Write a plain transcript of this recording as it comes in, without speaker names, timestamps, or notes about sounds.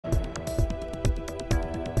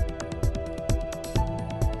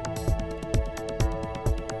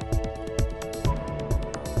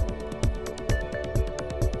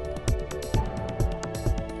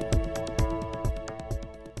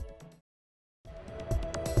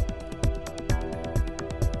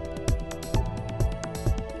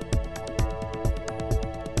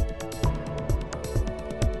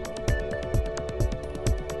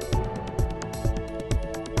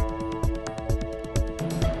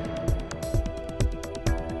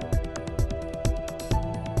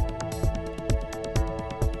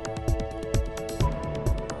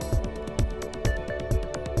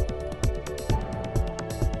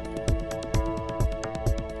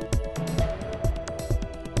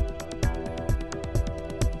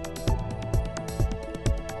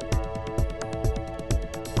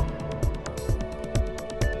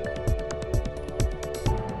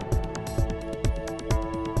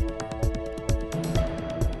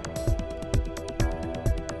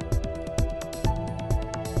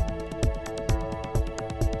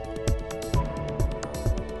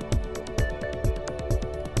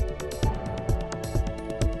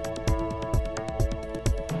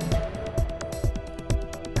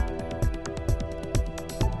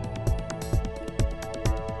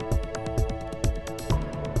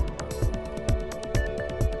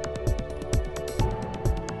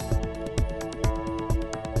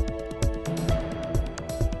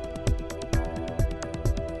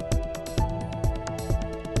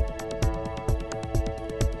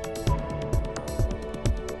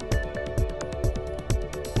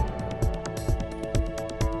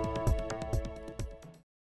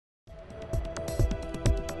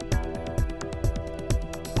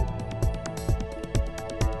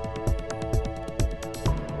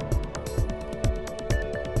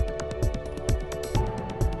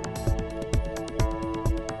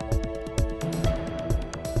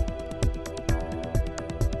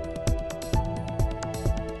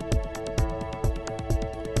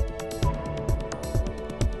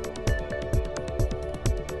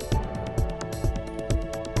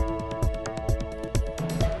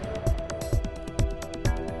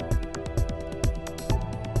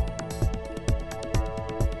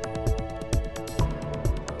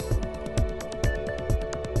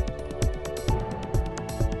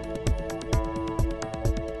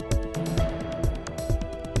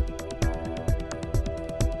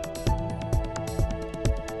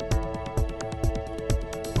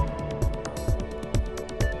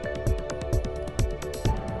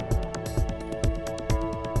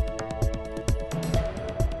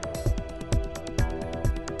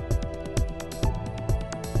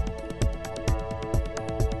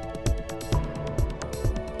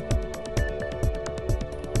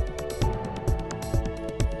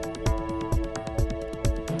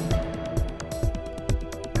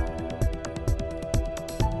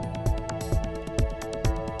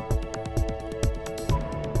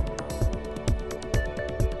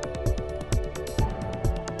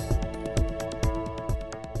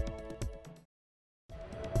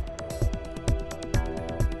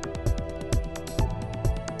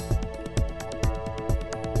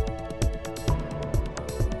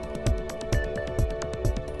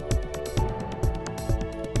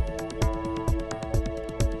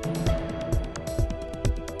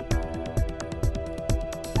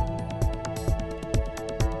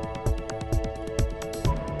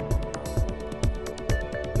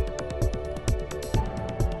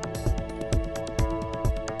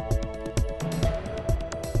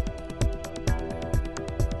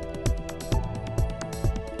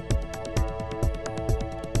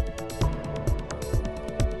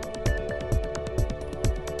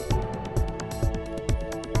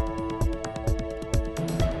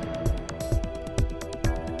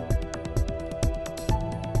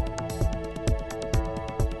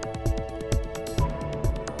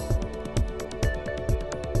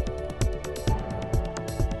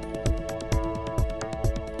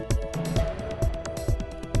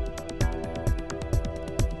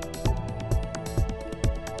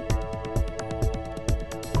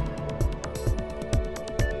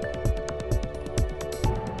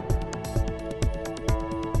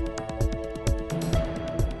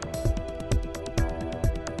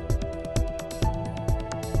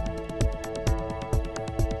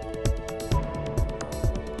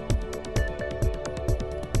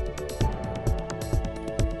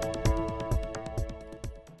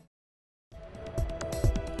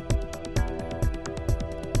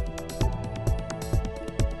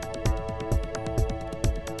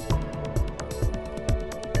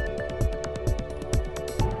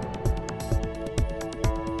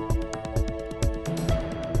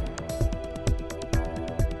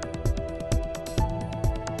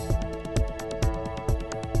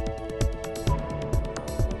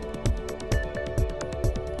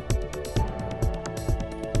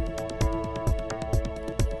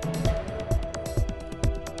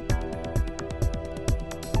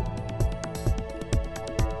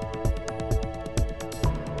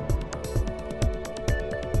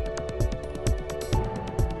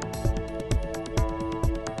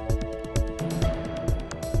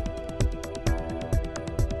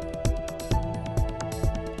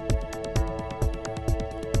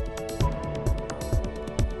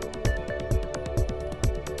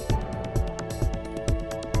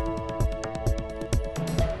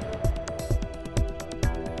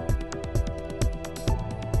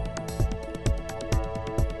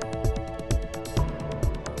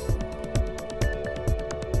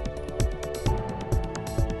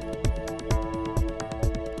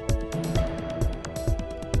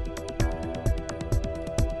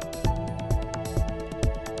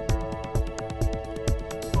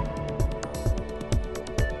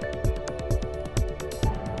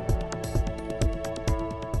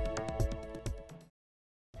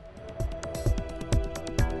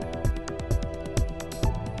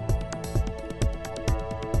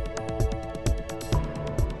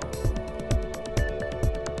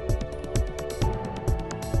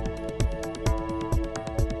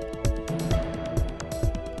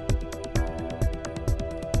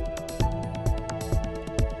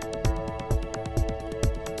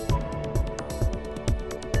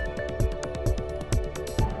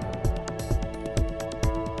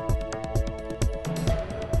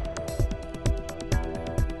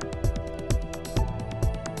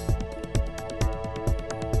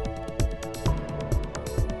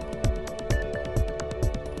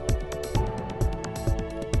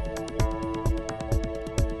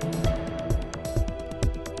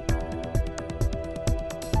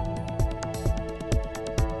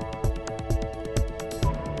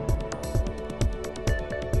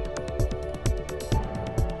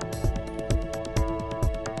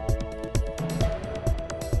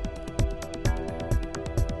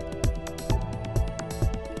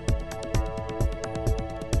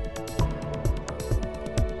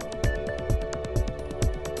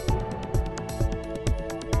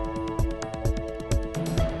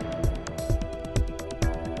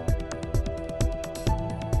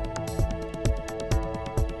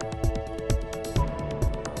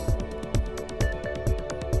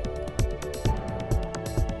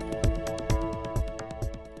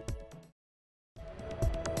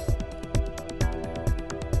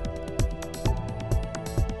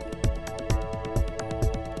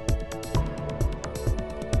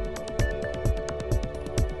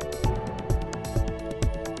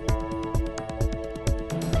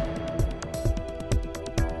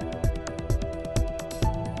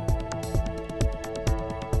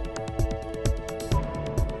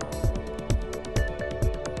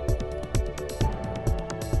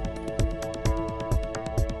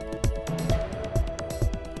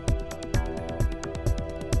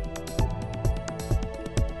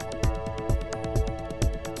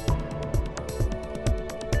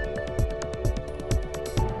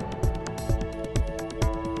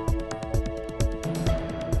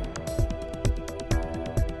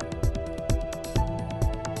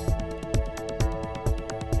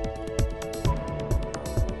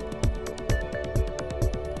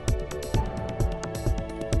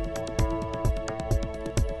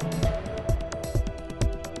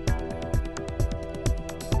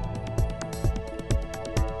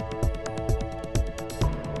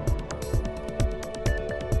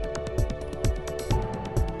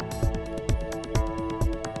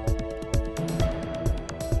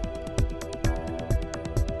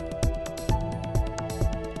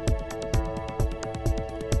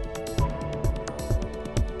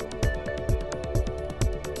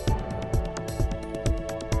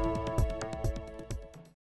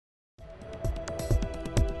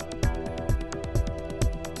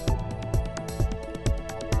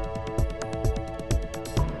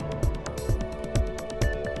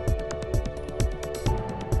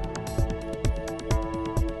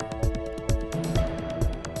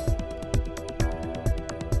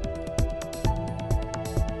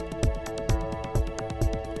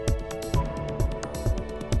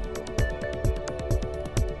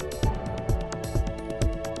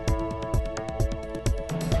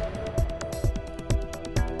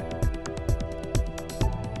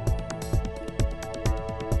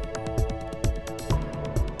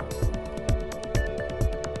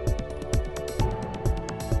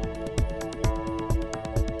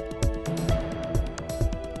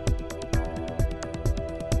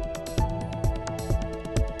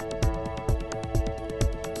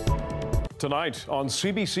Tonight on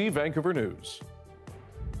CBC Vancouver News.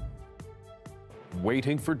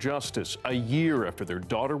 Waiting for justice a year after their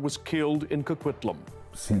daughter was killed in Coquitlam.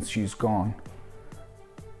 Since she's gone,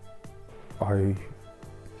 I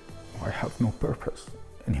have no purpose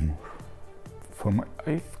anymore for my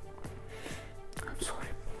life. I'm sorry.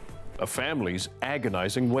 A family's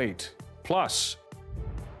agonizing wait. Plus,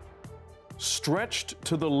 stretched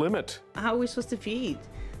to the limit. How are we supposed to feed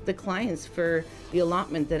the clients for the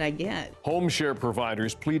allotment that I get? Home share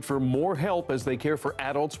providers plead for more help as they care for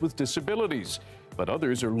adults with disabilities, but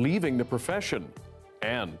others are leaving the profession.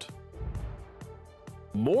 And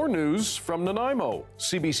more news from Nanaimo.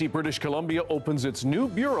 CBC British Columbia opens its new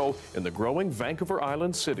bureau in the growing Vancouver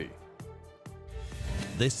Island city.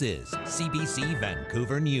 This is CBC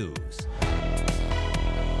Vancouver News.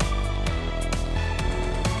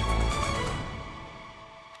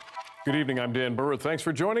 Good evening, I'm Dan Burritt. Thanks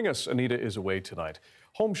for joining us. Anita is away tonight.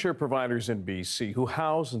 Home share providers in BC who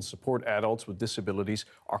house and support adults with disabilities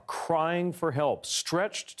are crying for help,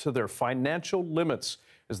 stretched to their financial limits.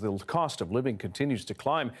 As the cost of living continues to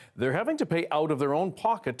climb, they're having to pay out of their own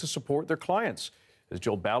pocket to support their clients. As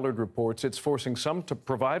Joel Ballard reports, it's forcing some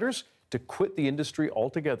providers to quit the industry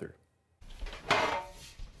altogether.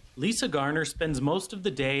 Lisa Garner spends most of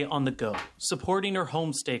the day on the go, supporting her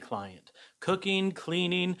homestay client, cooking,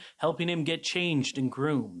 cleaning, helping him get changed and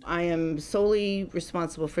groomed. I am solely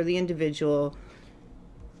responsible for the individual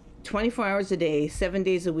 24 hours a day, 7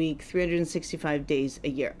 days a week, 365 days a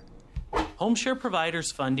year. Home share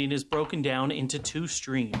providers funding is broken down into two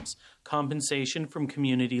streams: compensation from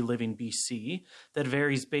Community Living BC that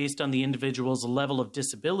varies based on the individual's level of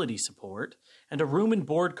disability support, and a room and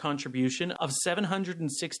board contribution of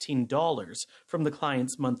 $716 from the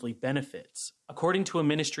client's monthly benefits. According to a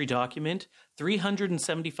ministry document,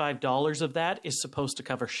 $375 of that is supposed to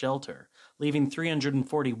cover shelter, leaving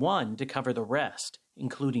 $341 to cover the rest,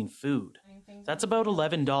 including food. That's about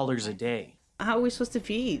 $11 a day. How are we supposed to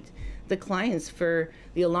feed the clients for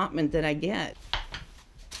the allotment that I get?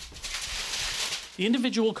 The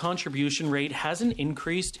individual contribution rate hasn't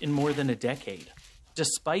increased in more than a decade,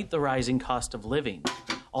 despite the rising cost of living.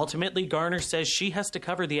 Ultimately, Garner says she has to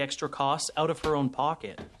cover the extra costs out of her own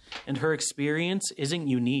pocket, and her experience isn't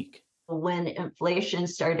unique. When inflation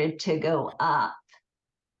started to go up,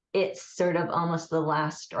 it's sort of almost the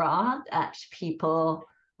last straw that people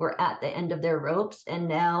were at the end of their ropes, and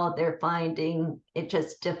now they're finding it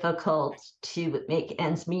just difficult to make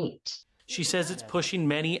ends meet. She says it's pushing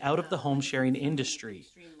many out of the home sharing industry,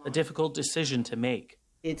 a difficult decision to make.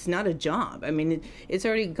 It's not a job. I mean, it's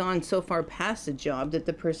already gone so far past a job that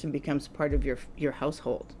the person becomes part of your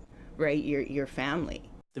household, right? Your family.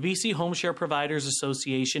 The BC Home Share Providers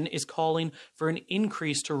Association is calling for an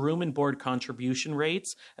increase to room and board contribution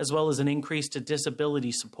rates, as well as an increase to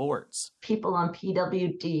disability supports. People on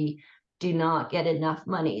PWD do not get enough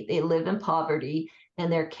money. They live in poverty, and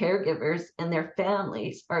their caregivers and their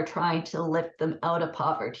families are trying to lift them out of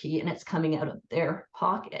poverty, and it's coming out of their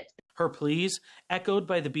pocket. Her pleas echoed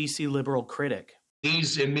by the BC Liberal critic.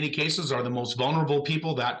 These, in many cases, are the most vulnerable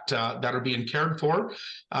people that are being cared for.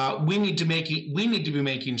 We need to be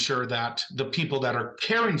making sure that the people that are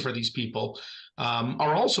caring for these people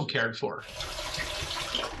are also cared for.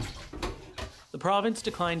 The province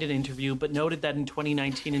declined an interview, but noted that in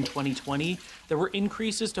 2019 and 2020, there were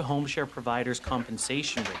increases to home share providers'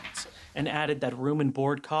 compensation rates, and added that room and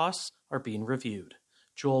board costs are being reviewed.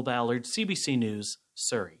 Joel Ballard, CBC News,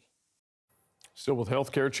 Surrey. Still with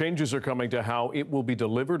healthcare, changes are coming to how it will be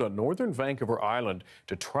delivered on northern Vancouver Island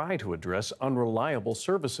to try to address unreliable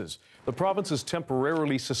services. The province is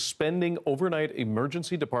temporarily suspending overnight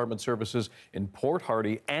emergency department services in Port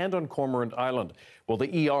Hardy and on Cormorant Island. Well,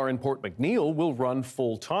 the ER in Port McNeill will run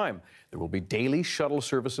full-time. There will be daily shuttle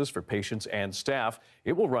services for patients and staff.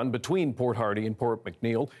 It will run between Port Hardy and Port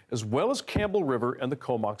McNeill, as well as Campbell River and the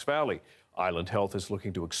Comox Valley. Island Health is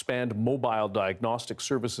looking to expand mobile diagnostic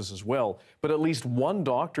services as well, but at least one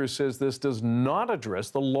doctor says this does not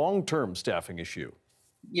address the long-term staffing issue.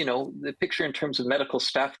 You know, the picture in terms of medical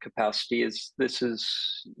staff capacity is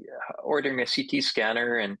ordering a CT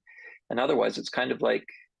scanner and otherwise it's kind of like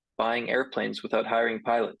buying airplanes without hiring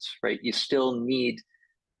pilots, right? You still need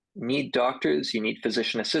doctors, you need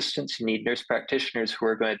physician assistants, you need nurse practitioners who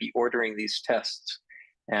are going to be ordering these tests.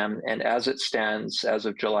 And as it stands, as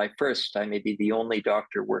of July 1st, I may be the only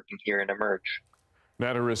doctor working here in Emerge.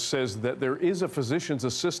 Nateris says that there is a physician's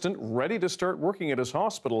assistant ready to start working at his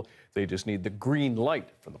hospital. They just need the green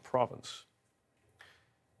light from the province.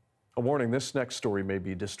 A warning, this next story may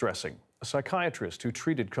be distressing. A psychiatrist who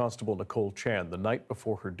treated Constable Nicole Chan the night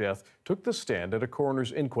before her death took the stand at a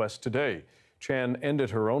coroner's inquest today. Chan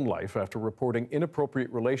ended her own life after reporting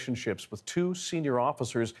inappropriate relationships with two senior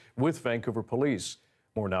officers with Vancouver Police.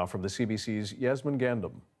 More now from the CBC's Yasmin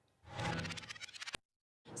Gandam.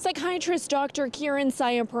 Psychiatrist Dr. Kiran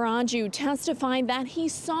Sayaparaju testified that he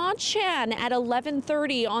saw Chan at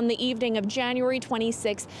 11:30 on the evening of January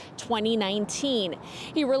 26, 2019.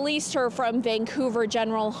 He released her from Vancouver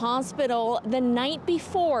General Hospital the night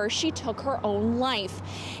before she took her own life.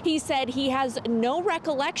 He said he has no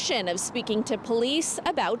recollection of speaking to police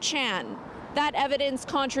about Chan. That evidence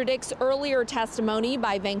contradicts earlier testimony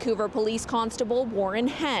by Vancouver Police Constable Warren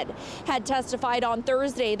Head. Head testified on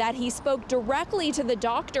Thursday that he spoke directly to the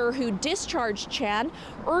doctor who discharged Chan,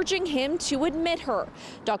 urging him to admit her.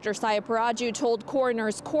 Dr. Sayaparaju told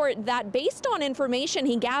Coroner's Court that based on information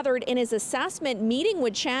he gathered in his assessment meeting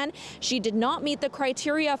with Chan, she did not meet the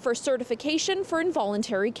criteria for certification for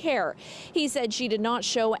involuntary care. He said she did not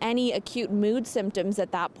show any acute mood symptoms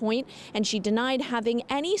at that point, and she denied having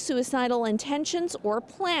any suicidal intentions or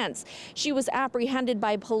plans. She was apprehended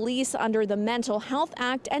by police under the Mental Health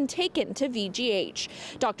Act and taken to VGH.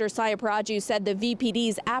 Dr. Sayaparaju said the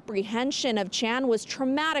VPD's apprehension of Chan was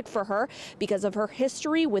traumatic for her because of her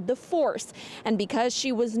history with the force and because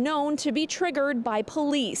she was known to be triggered by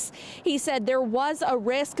police. He said there was a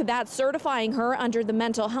risk that certifying her under the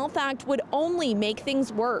Mental Health Act would only make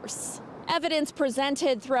things worse. Evidence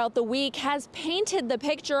presented throughout the week has painted the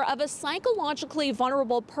picture of a psychologically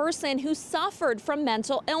vulnerable person who suffered from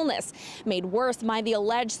mental illness, made worse by the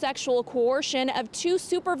alleged sexual coercion of two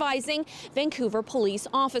supervising Vancouver police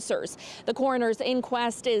officers. The coroner's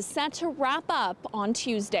inquest is set to wrap up on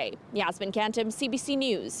Tuesday. Yasmin Gandam, CBC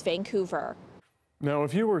News, Vancouver. Now,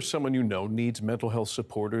 if you or someone you know needs mental health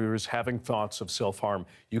support or is having thoughts of self-harm,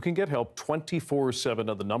 you can get help 24/7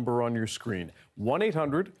 at the number on your screen,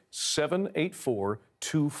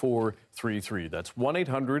 1-800-784-2433. That's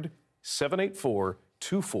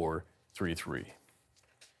 1-800-784-2433.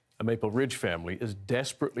 A Maple Ridge family is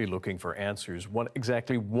desperately looking for answers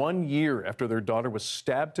exactly 1 year after their daughter was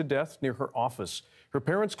stabbed to death near her office. Her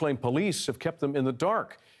parents claim police have kept them in the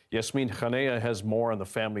dark. Yasmin Khanea has more on the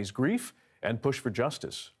family's grief and push for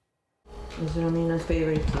justice. Is Ramina's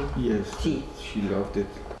favorite tea? Yes, tea. She loved it.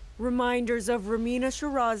 Reminders of Ramina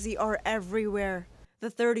Shirazi are everywhere. The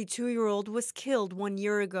 32-year-old was killed 1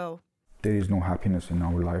 year ago. There is no happiness in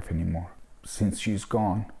our life anymore. Since she's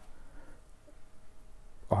gone,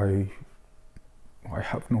 I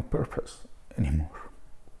have no purpose anymore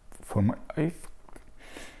for my life.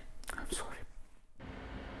 I'm sorry.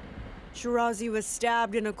 Shirazi was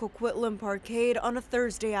stabbed in a Coquitlam parkade on a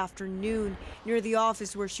Thursday afternoon near the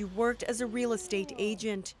office where she worked as a real estate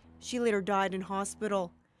agent. She later died in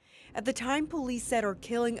hospital. At the time, police said her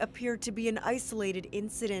killing appeared to be an isolated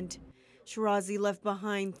incident. Shirazi left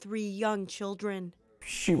behind 3 young children.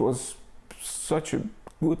 She was such a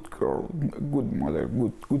good girl, a good mother,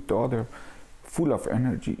 good daughter, full of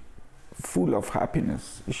energy, full of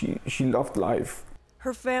happiness. She loved life.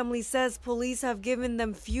 Her family says police have given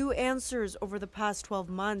them few answers over the past 12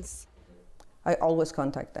 months. I always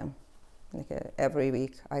contact them. Every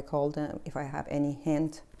week I call them. If I have any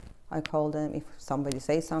hint, I call them. If somebody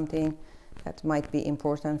says something that might be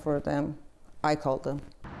important for them, I call them.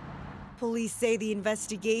 Police say the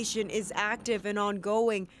investigation is active and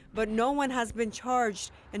ongoing, but no one has been charged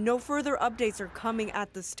and no further updates are coming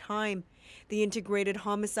at this time. The Integrated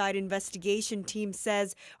Homicide Investigation Team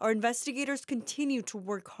says our investigators continue to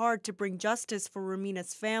work hard to bring justice for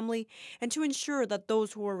Ramina's family and to ensure that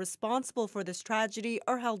those who are responsible for this tragedy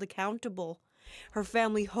are held accountable. Her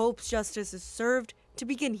family hopes justice is served to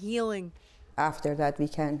begin healing. After that, we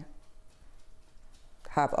can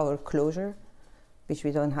have our closure, which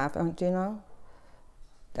we don't have until now.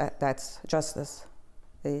 That's justice,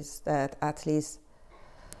 is that at least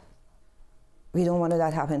we don't want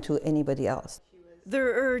that happen to anybody else.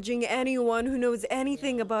 They're urging anyone who knows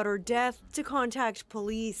anything about her death to contact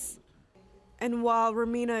police. And while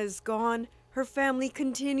Ramina is gone, her family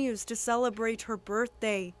continues to celebrate her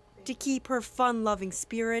birthday to keep her fun-loving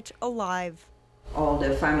spirit alive. All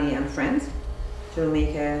the family and friends to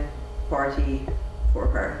make a party for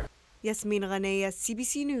her. Yasmin Khanea,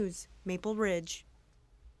 CBC News, Maple Ridge.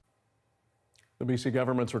 The BC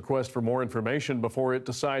government's request for more information before it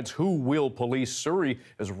decides who will police Surrey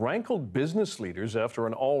has rankled business leaders after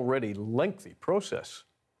an already lengthy process.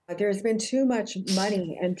 There's been too much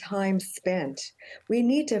money and time spent. We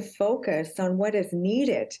need to focus on what is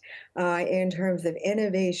needed in terms of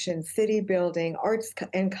innovation, city building, arts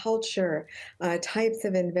and culture, types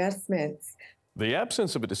of investments. The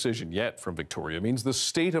absence of a decision yet from Victoria means the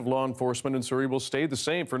state of law enforcement in Surrey will stay the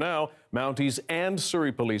same for now. Mounties and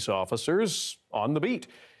Surrey police officers on the beat.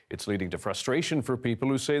 It's leading to frustration for people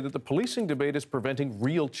who say that the policing debate is preventing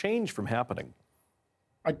real change from happening.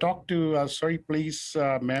 I talked to Surrey Police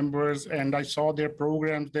members, and I saw their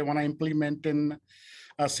programs they want to implement in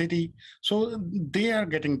a city. So they are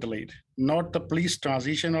getting delayed, not the police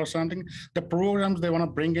transition or something. The programs they want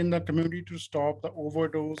to bring in the community to stop the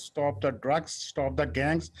overdose, stop the drugs, stop the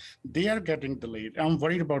gangs, they are getting delayed. I'm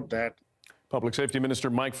worried about that. Public Safety Minister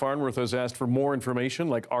Mike Farnworth has asked for more information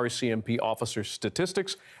like RCMP officer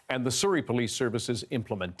statistics and the Surrey Police Service's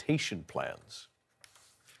implementation plans.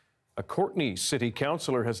 A Courtenay City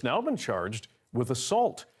Councillor has now been charged with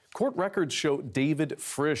assault. Court records show David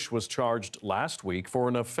Frisch was charged last week for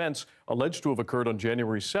an offence alleged to have occurred on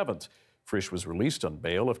January 7th. Frisch was released on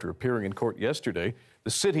bail after appearing in court yesterday.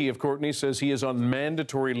 The city of Courtenay says he is on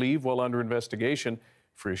mandatory leave while under investigation.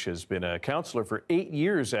 Frisch has been a councillor for 8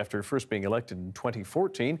 years after first being elected in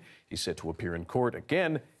 2014. He's set to appear in court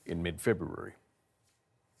again in mid-February.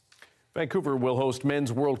 Vancouver will host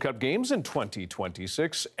Men's World Cup games in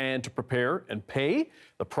 2026, and to prepare and pay,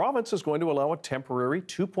 the province is going to allow a temporary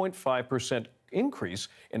 2.5% increase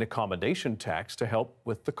in accommodation tax to help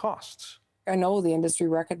with the costs. I know the industry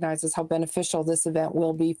recognizes how beneficial this event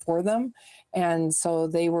will be for them, and so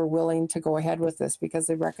they were willing to go ahead with this because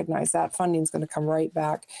they recognize that funding is going to come right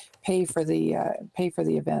back, pay for the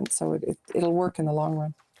event, so it'll work in the long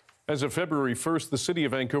run. As of February 1st, the City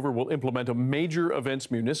of Vancouver will implement a major events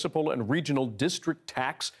municipal and regional district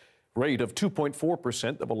tax rate of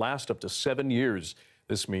 2.4% that will last up to 7 years.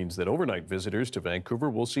 This means that overnight visitors to Vancouver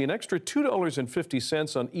will see an extra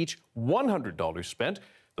 $2.50 on each $100 spent.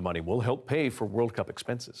 The money will help pay for World Cup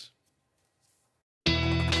expenses.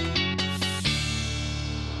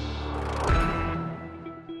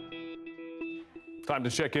 Time to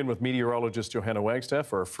check in with meteorologist Johanna Wagstaffe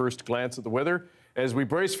for our first glance at the weather as we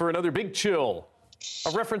brace for another big chill.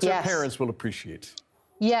 A reference our parents will appreciate.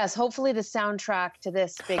 Yes, hopefully the soundtrack to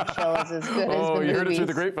this big chill is as good as the movies. Oh, you heard it through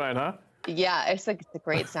the grapevine, huh? Yeah, it's a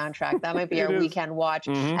great soundtrack. That might be our weekend watch.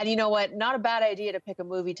 And you know what? Not a bad idea to pick a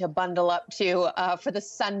movie to bundle up to for the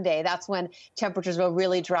Sunday. That's when temperatures will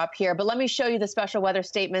really drop here. But let me show you the special weather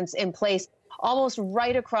statements in place almost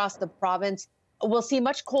right across the province. We'll see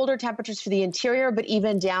much colder temperatures for the interior, but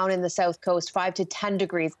even down in the south coast, 5 to 10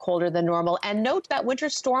 degrees colder than normal. And note that winter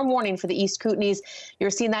storm warning for the East Kootenays. You're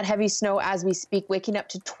seeing that heavy snow as we speak, waking up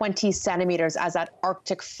to 20 centimeters as that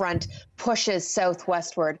Arctic front pushes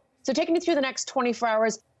southwestward. So taking you through the next 24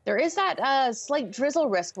 hours, there is that slight drizzle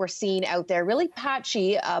risk we're seeing out there, really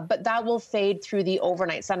patchy, but that will fade through the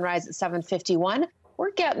overnight sunrise at 7:51.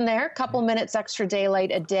 We're getting there, a couple minutes extra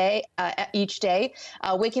daylight a day, each day,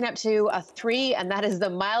 waking up to a 3, and that is the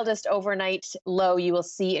mildest overnight low you will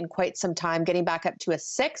see in quite some time, getting back up to a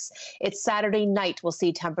 6. It's Saturday night we'll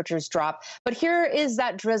see temperatures drop. But here is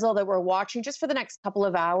that drizzle that we're watching just for the next couple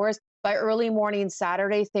of hours. By early morning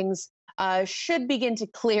Saturday, things should begin to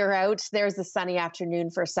clear out. There's the sunny afternoon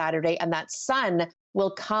for Saturday, and that sun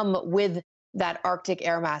will come with that Arctic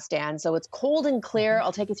air mass, Dan. So it's cold and clear.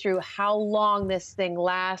 I'll take you through how long this thing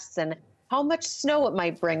lasts and how much snow it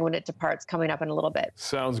might bring when it departs coming up in a little bit.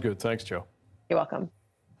 Sounds good. Thanks, Joe. You're welcome.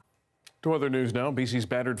 To other news now, BC's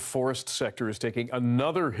battered forest sector is taking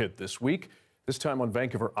another hit this week, this time on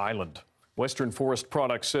Vancouver Island. Western Forest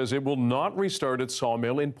Products says it will not restart its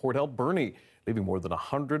sawmill in Port Alberni, leaving more than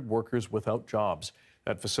 100 workers without jobs.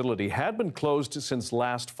 That facility had been closed since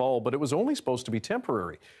last fall, but it was only supposed to be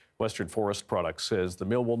temporary. Western Forest Products says the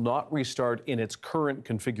mill will not restart in its current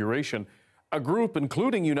configuration. A group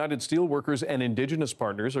including United Steelworkers and Indigenous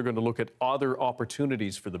partners are going to look at other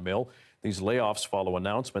opportunities for the mill. These layoffs follow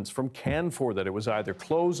announcements from Canfor that it was either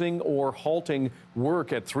closing or halting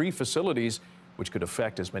work at 3 facilities, which could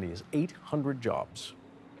affect as many as 800 jobs.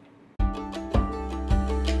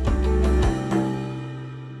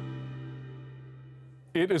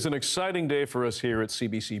 It is an exciting day for us here at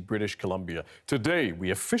CBC British Columbia. Today,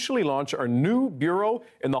 we officially launch our new bureau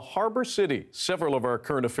in the Harbour City. Several of our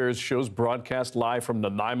current affairs shows broadcast live from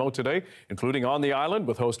Nanaimo today, including On the Island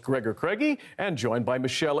with host Gregor Craigie and joined by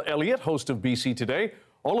Michelle Elliott, host of BC Today.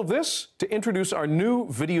 All of this to introduce our new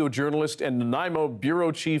video journalist and Nanaimo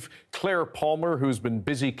Bureau Chief, Claire Palmer, who's been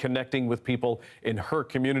busy connecting with people in her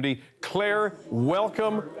community. Claire,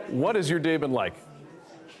 welcome. What has your day been like?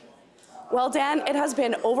 Well, Dan, it has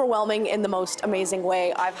been overwhelming in the most amazing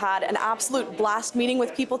way. I've had an absolute blast meeting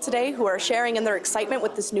with people today who are sharing in their excitement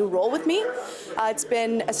with this new role with me. It's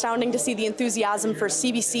been astounding to see the enthusiasm for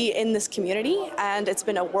CBC in this community, and it's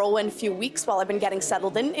been a whirlwind few weeks while I've been getting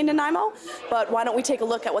settled in Nanaimo. But why don't we take a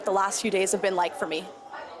look at what the last few days have been like for me?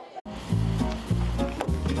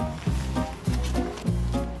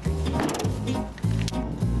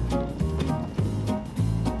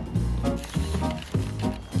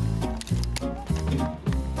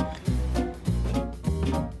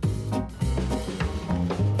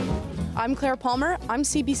 I'm Claire Palmer. I'm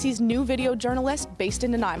CBC's new video journalist based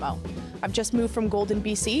in Nanaimo. I've just moved from Golden,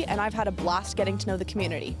 BC, and I've had a blast getting to know the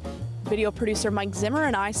community. Video producer Mike Zimmer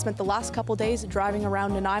and I spent the last couple days driving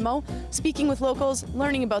around Nanaimo, speaking with locals,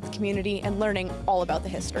 learning about the community, and learning all about the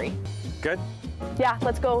history. Good? Yeah,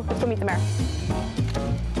 let's go meet the mayor.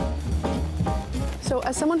 So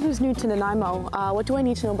as someone who's new to Nanaimo, what do I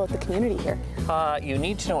need to know about the community here? You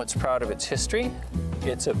need to know it's proud of its history.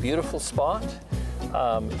 It's a beautiful spot.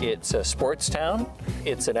 It's a sports town.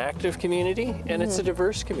 It's an active community, and it's a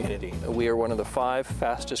diverse community. We are one of the 5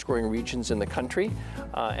 fastest growing regions in the country,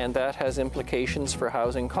 and that has implications for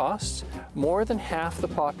housing costs. More than half the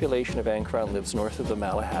population of Vancouver Island lives north of the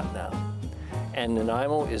Malahat now. And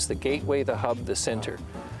Nanaimo is the gateway, the hub, the center.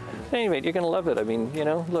 Anyway, you're going to love it. I mean, you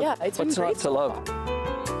know, look, yeah, what's not to love?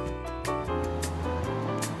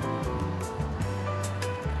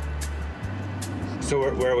 So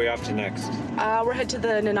where are we off to next? We're headed to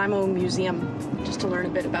the Nanaimo Museum, just to learn a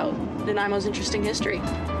bit about Nanaimo's interesting history.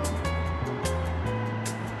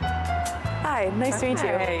 Hi, nice to meet you.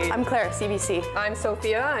 I'm Claire, CBC. I'm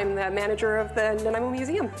Sophia. I'm the manager of the Nanaimo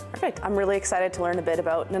Museum. Perfect. I'm really excited to learn a bit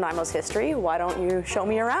about Nanaimo's history. Why don't you show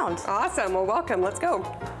me around? Awesome. Well, welcome. Let's go.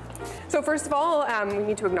 So first of all, we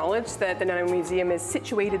need to acknowledge that the Nanaimo Museum is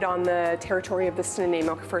situated on the territory of the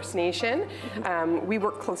Snuneymuxw First Nation. We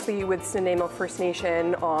work closely with Snuneymuxw First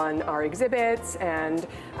Nation on our exhibits and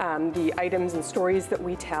the items and stories that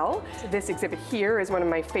we tell. This exhibit here is one of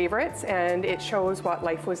my favorites, and it shows what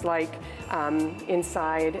life was like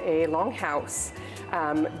inside a longhouse.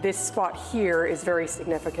 This spot here is very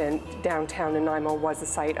significant. Downtown Nanaimo was the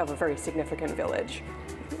site of a very significant village.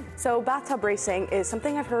 So bathtub racing is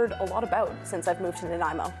something I've heard a lot about since I've moved to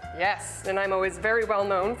Nanaimo. Yes, Nanaimo is very well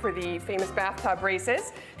known for the famous bathtub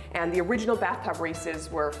races. And the original bathtub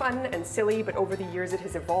races were fun and silly, but over the years it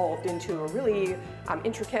has evolved into a really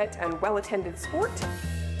intricate and well-attended sport.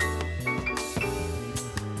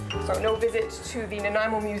 So no visit to the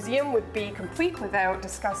Nanaimo Museum would be complete without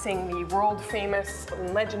discussing the world-famous,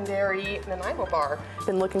 legendary Nanaimo Bar.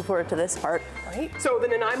 Been looking forward to this part. Right. So the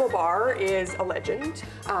Nanaimo Bar is a legend.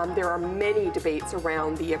 There are many debates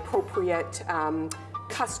around the appropriate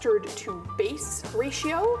custard to base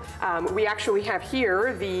ratio. We actually have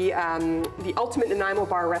here the ultimate Nanaimo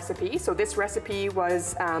Bar recipe. So this recipe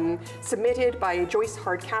was submitted by Joyce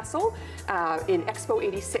Hardcastle in Expo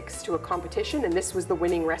 86 to a competition, and this was the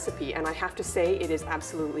winning recipe. And I have to say, it is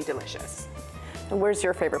absolutely delicious. And where's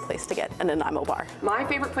your favorite place to get a Nanaimo Bar? My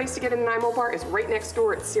favorite place to get a Nanaimo Bar is right next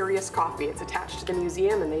door at Sirius Coffee. It's attached to the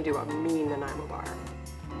museum, and they do a mean Nanaimo Bar.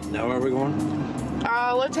 Now where are we going?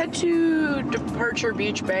 Let's head to Departure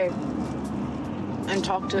Beach Bay and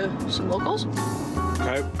talk to some locals.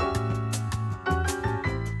 Okay.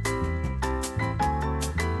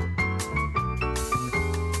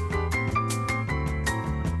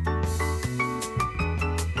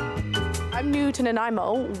 I'm new to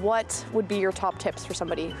Nanaimo. What would be your top tips for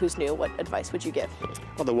somebody who's new? What advice would you give?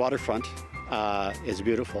 Well, the waterfront is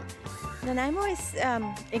beautiful. Nanaimo is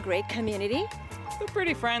a great community. We're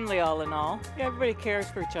pretty friendly all in all. Everybody cares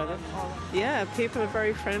for each other. Yeah, people are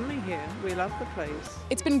very friendly here. We love the place.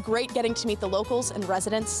 It's been great getting to meet the locals and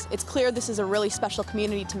residents. It's clear this is a really special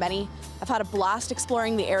community to many. I've had a blast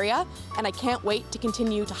exploring the area, and I can't wait to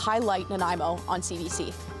continue to highlight Nanaimo on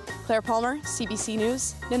CBC. Claire Palmer, CBC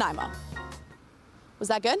News, Nanaimo. Was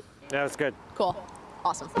that good? Yeah, it's good. Cool.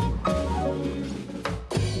 Awesome.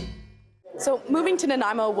 So moving to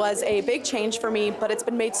Nanaimo was a big change for me, but it's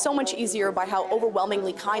been made so much easier by how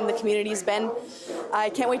overwhelmingly kind the community's been. I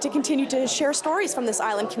can't wait to continue to share stories from this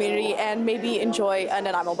island community and maybe enjoy a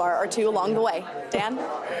Nanaimo bar or two along the way. Dan?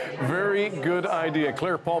 Very good idea.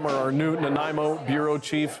 Claire Palmer, our new Nanaimo Bureau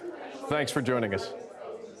Chief. Thanks for joining us.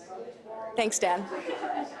 Thanks, Dan.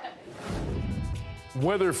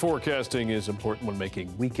 Weather forecasting is important when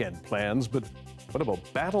making weekend plans, but what about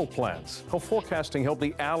battle plans? How forecasting helped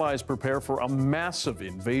the Allies prepare for a massive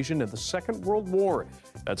invasion in the Second World War?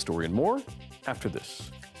 That story and more after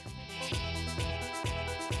this.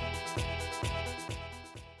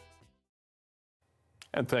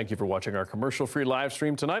 And thank you for watching our commercial-free live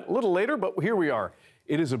stream tonight. A little later, but here we are.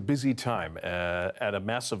 It is a busy time at a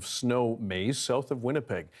massive snow maze south of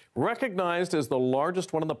Winnipeg, recognized as the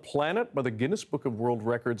largest one on the planet by the Guinness Book of World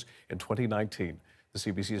Records in 2019. The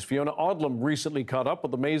CBC's Fiona Odlum recently caught up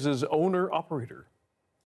with the maze's owner-operator.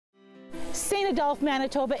 St. Adolphe,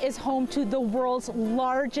 Manitoba is home to the world's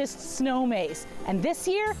largest snow maze, and this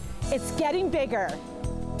year, it's getting bigger.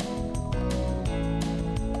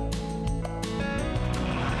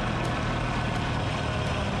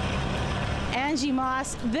 Angie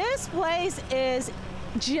Moss, this place is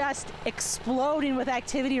just exploding with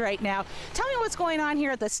activity right now. Tell me what's going on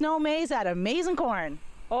here at the Snow Maze at Amazing Corn.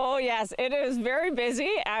 Oh yes, it is very busy.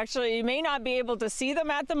 Actually, you may not be able to see them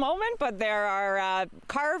at the moment, but there are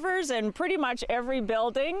carvers in pretty much every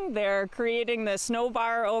building. They're creating the snow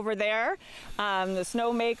bar over there. The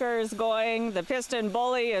snowmaker is going. The piston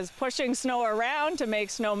bully is pushing snow around to make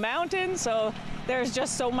snow mountains. So there's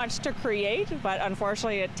just so much to create, but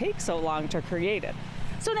unfortunately it takes so long to create it.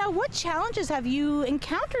 So now what challenges have you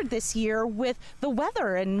encountered this year with the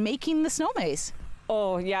weather and making the snow maze?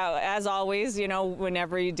 Oh yeah, as always, you know,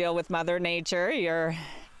 whenever you deal with Mother Nature, you're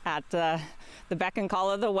at the beck and call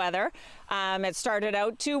of the weather. It started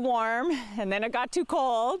out too warm and then it got too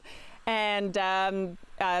cold. And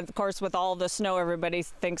of course, with all the snow, everybody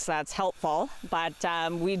thinks that's helpful. But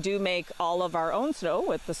we do make all of our own snow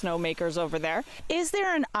with the snow makers over there. Is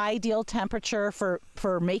there an ideal temperature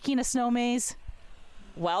for making a snow maze?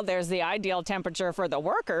 Well, there's the ideal temperature for the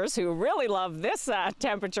workers who really love this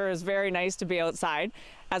temperature. Is very nice to be outside,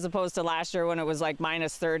 as opposed to last year when it was like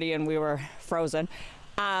 -30 and we were frozen.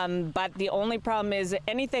 But the only problem is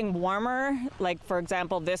anything warmer, like for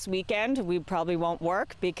example this weekend, we probably won't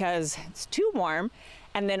work because it's too warm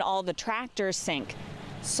and then all the tractors sink.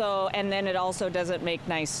 So, and then it also doesn't make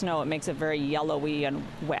nice snow. It makes it very yellowy and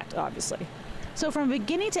wet, obviously. So from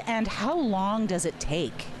beginning to end, how long does it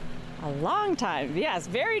take? A long time, yes,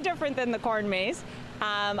 very different than the corn maze.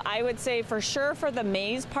 I would say for sure for the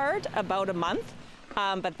maze part, about a month.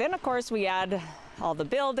 But then of course we add all the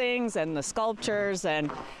buildings and the sculptures, and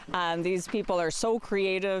these people are so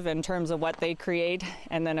creative in terms of what they create.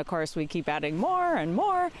 And then of course we keep adding more and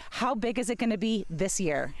more. How big is it going to be this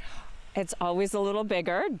year? It's always a little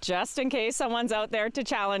bigger, just in case someone's out there to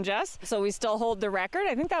challenge us. So we still hold the record.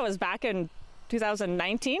 I think that was back in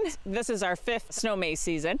 2019. This is our 5th snow maze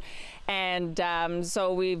season, and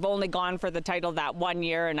so we've only gone for the title that 1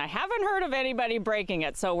 year, and I haven't heard of anybody breaking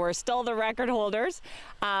it, so we're still the record holders.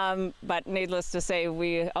 But needless to say,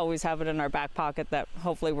 we always have it in our back pocket that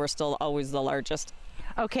hopefully we're still always the largest.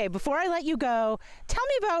 Okay, before I let you go, tell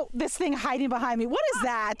me about this thing hiding behind me. What is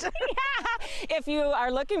that? Yeah. If you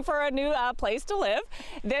are looking for a new place to live,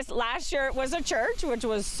 this last year it was a church, which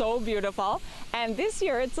was so beautiful, and this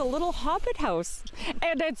year it's a little hobbit house,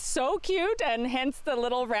 and it's so cute, and hence the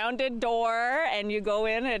little rounded door, and you go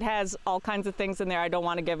in, it has all kinds of things in there. I don't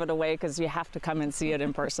want to give it away because you have to come and see it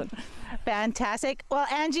in person. Fantastic. Well,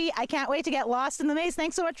 Angie, I can't wait to get lost in the maze.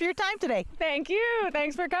 Thanks so much for your time today. Thank you.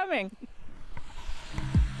 Thanks for coming.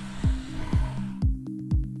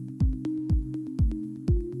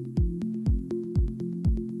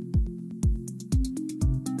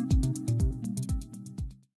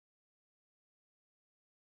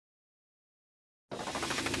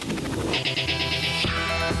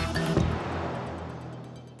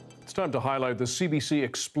 It's time to highlight the CBC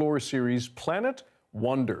Explore series Planet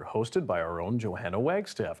Wonder, hosted by our own Johanna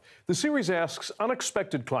Wagstaffe. The series asks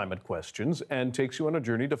unexpected climate questions and takes you on a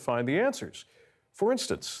journey to find the answers. For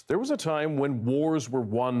instance, there was a time when wars were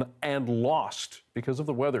won and lost because of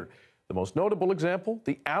the weather. The most notable example,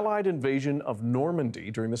 the Allied invasion of Normandy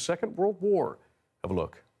during the Second World War. Have a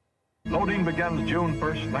look. Loading begins June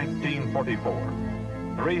 1st, 1944.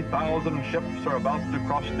 3,000 ships are about to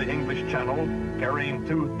cross the English Channel, carrying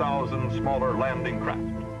 2,000 smaller landing craft.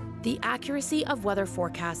 The accuracy of weather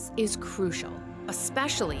forecasts is crucial,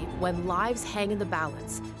 especially when lives hang in the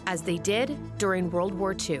balance, as they did during World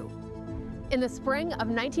War II. In the spring of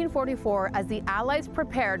 1944, as the Allies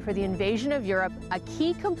prepared for the invasion of Europe, a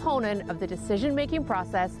key component of the decision-making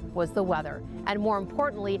process was the weather, and more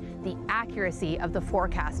importantly, the accuracy of the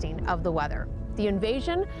forecasting of the weather. The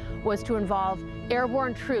invasion was to involve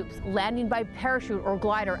airborne troops landing by parachute or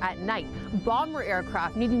glider at night, bomber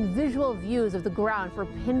aircraft needing visual views of the ground for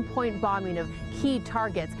pinpoint bombing of key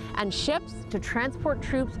targets, and ships to transport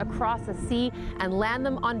troops across the sea and land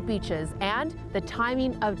them on beaches, and the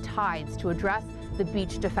timing of tides to address the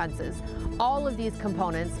beach defenses. All of these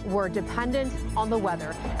components were dependent on the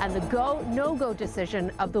weather and the go, no-go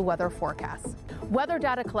decision of the weather forecasts. Weather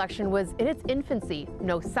data collection was in its infancy.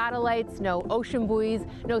 No satellites, no ocean buoys,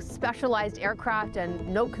 no specialized aircraft,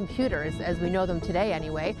 and no computers, as we know them today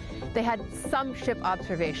anyway. They had some ship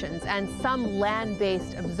observations and some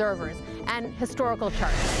land-based observers and historical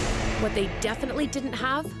charts. What they definitely didn't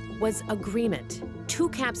have was agreement. Two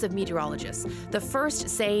camps of meteorologists. The first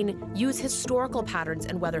saying use historical patterns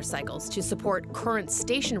and weather cycles to support current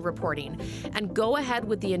station reporting and go ahead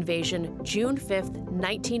with the invasion June 5th,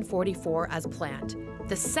 1944 as planned.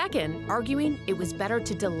 The second arguing it was better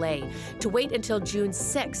to delay, to wait until June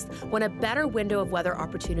 6th when a better window of weather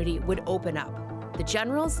opportunity would open up. The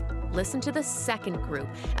generals listen to the second group,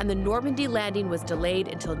 and the Normandy landing was delayed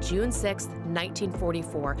until June 6,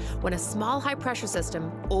 1944, when a small high-pressure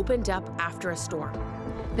system opened up after a storm.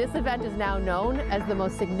 This event is now known as the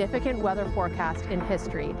most significant weather forecast in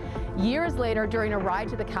history. Years later, during a ride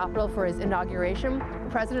to the Capitol for his inauguration,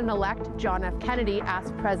 President-elect John F. Kennedy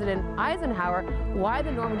asked President Eisenhower why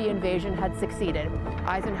the Normandy invasion had succeeded.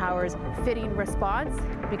 Eisenhower's fitting response,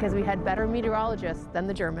 because we had better meteorologists than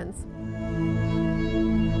the Germans.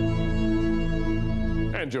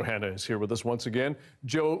 And Johanna is here with us once again.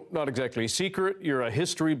 Joe, not exactly a secret, you're a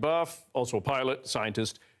history buff, also a pilot,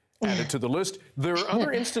 scientist, added to the list. There are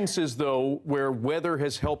other instances, though, where weather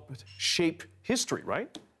has helped shape history,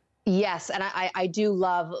 right? Yes, and I do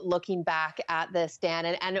love looking back at this, Dan.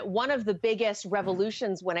 And one of the biggest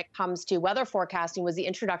revolutions when it comes to weather forecasting was the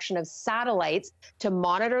introduction of satellites to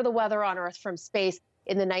monitor the weather on Earth from space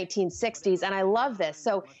in the 1960s. And I love this.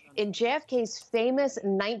 So in JFK's famous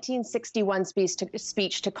 1961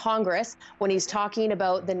 speech to Congress, when he's talking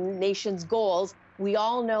about the nation's goals, we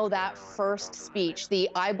all know that first speech, the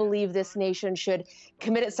 "I believe this nation should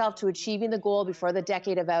commit itself to achieving the goal before the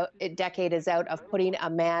decade is out of putting a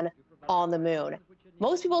man on the moon."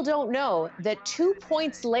 Most people don't know that 2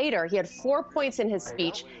 points later, he had 4 points in his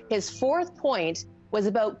speech. His fourth point was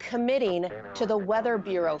about committing to the Weather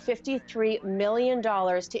Bureau $53 million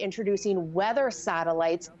to introducing weather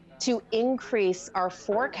satellites to increase our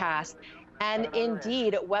forecast. And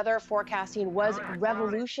indeed, weather forecasting was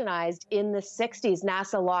revolutionized in the 60s.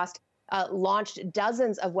 NASA launched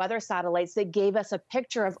dozens of weather satellites that gave us a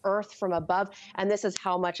picture of Earth from above. And this is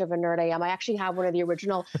how much of a nerd I am. I actually have one of the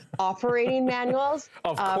original operating manuals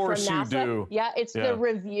of course from NASA. You do. Yeah, it's the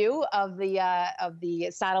review of the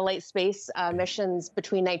satellite space missions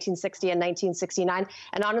between 1960 and 1969.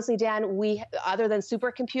 And honestly, Dan, other than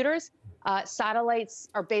supercomputers, satellites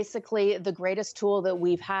are basically the greatest tool that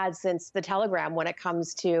we've had since the telegram when it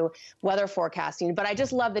comes to weather forecasting. But I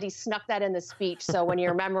just love that he snuck that in the speech. So when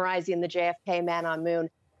you're memorizing the JFK man on moon,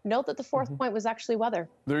 note that the fourth point was actually weather.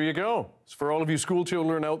 There you go. So for all of you school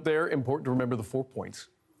children out there, important to remember the 4 points.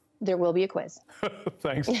 There will be a quiz.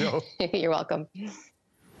 Thanks, Joe. You're welcome.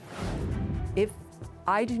 If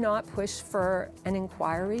I do not push for an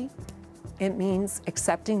inquiry, it means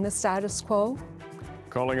accepting the status quo.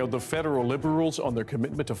 Calling out the federal liberals on their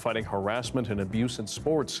commitment to fighting harassment and abuse in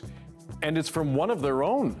sports. And it's from one of their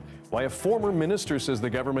own, why a former minister says the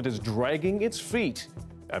government is dragging its feet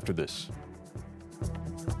after this.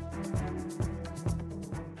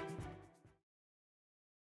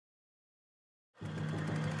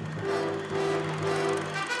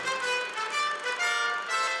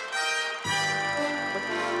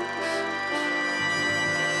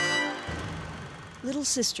 Little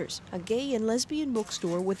Sisters, a gay and lesbian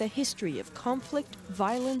bookstore with a history of conflict,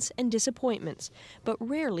 violence, and disappointments, but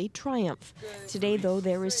rarely triumph. Today, though,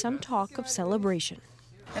 there is some talk of celebration.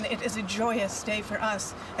 And it is a joyous day for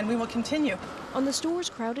us, and we will continue. On the store's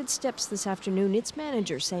crowded steps this afternoon, its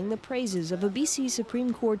manager sang the praises of a BC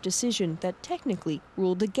Supreme Court decision that technically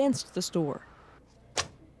ruled against the store.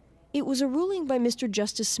 It was a ruling by Mr.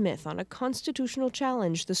 Justice Smith on a constitutional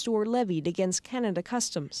challenge the store levied against Canada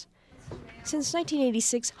Customs. Since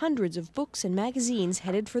 1986, hundreds of books and magazines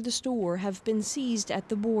headed for the store have been seized at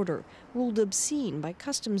the border, ruled obscene by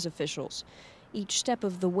customs officials. Each step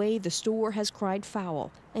of the way, the store has cried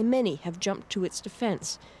foul, and many have jumped to its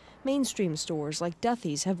defense. Mainstream stores like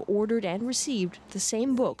Duthie's have ordered and received the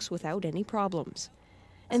same books without any problems.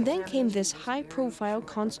 And then came this high-profile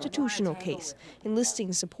constitutional case,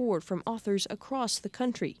 enlisting support from authors across the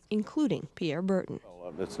country, including Pierre Burton.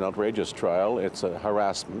 It's an outrageous trial. It's a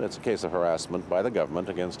harassment. It's a case of harassment by the government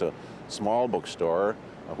against a small bookstore,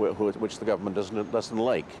 which the government doesn't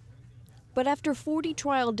like. But after 40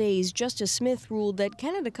 trial days, Justice Smith ruled that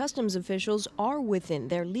Canada Customs officials are within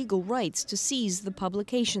their legal rights to seize the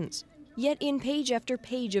publications. Yet in page after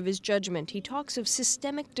page of his judgment, he talks of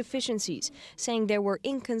systemic deficiencies, saying there were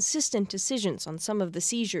inconsistent decisions on some of the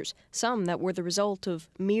seizures, some that were the result of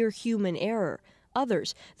mere human error,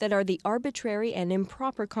 others that are the arbitrary and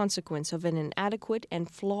improper consequence of an inadequate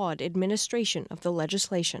and flawed administration of the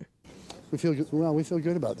legislation. We feel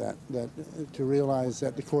good about that to realize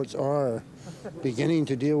that the courts are beginning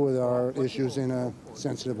to deal with our issues in a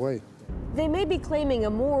sensitive way. They may be claiming a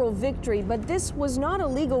moral victory, but this was not a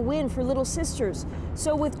legal win for Little Sisters.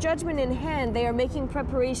 So with judgment in hand, they are making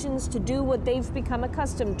preparations to do what they've become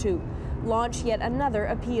accustomed to, launch yet another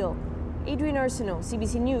appeal. Adrienne Arsenault,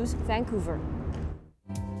 CBC News, Vancouver.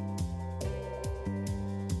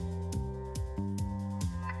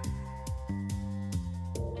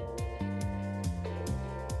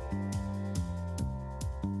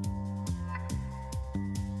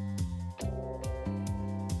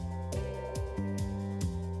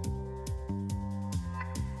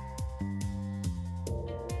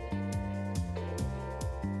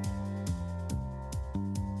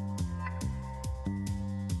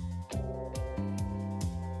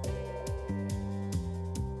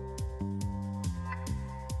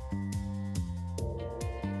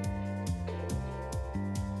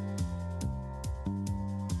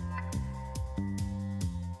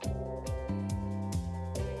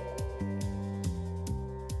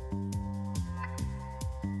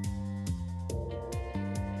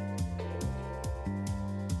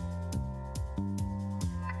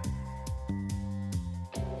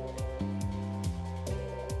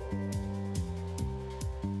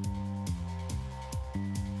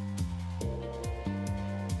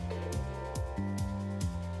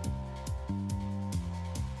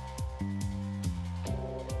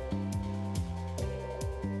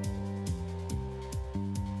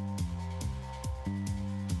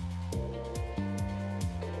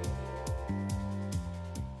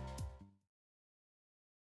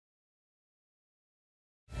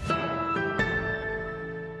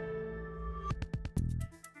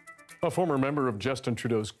 A former member of Justin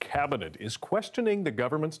Trudeau's cabinet is questioning the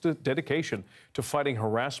government's dedication to fighting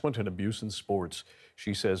harassment and abuse in sports.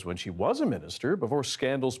 She says when she was a minister, before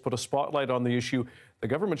scandals put a spotlight on the issue, the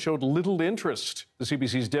government showed little interest. The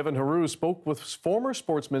CBC's Devin Haru spoke with former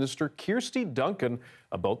sports minister Kirsty Duncan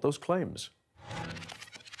about those claims.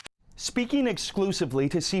 Speaking exclusively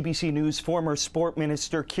to CBC News, former sport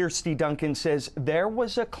minister Kirsty Duncan says there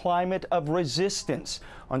was a climate of resistance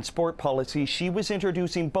on sport policy she was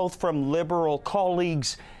introducing, both from Liberal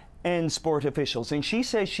colleagues and sport officials. And she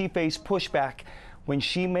says she faced pushback when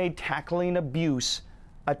she made tackling abuse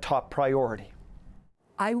a top priority.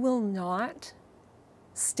 I will not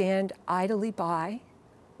stand idly by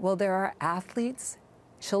while there are athletes,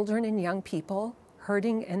 children and young people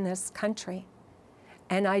hurting in this country.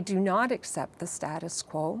 And I do not accept the status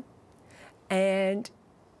quo. And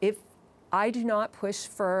if I do not push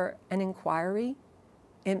for an inquiry,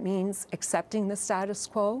 it means accepting the status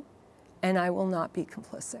quo, and I will not be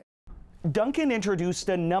complicit. Duncan introduced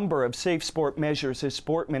a number of safe sport measures as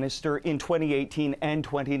sport minister in 2018 and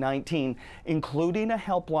 2019, including a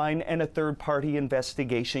helpline and a third-party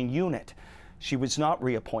investigation unit. She was not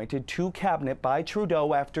reappointed to cabinet by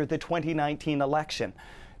Trudeau after the 2019 election.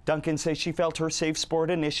 Duncan says she felt her safe sport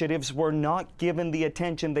initiatives were not given the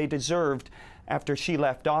attention they deserved after she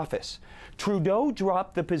left office. Trudeau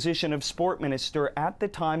dropped the position of sport minister at the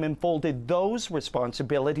time and folded those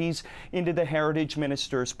responsibilities into the heritage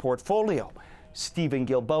minister's portfolio. Stephen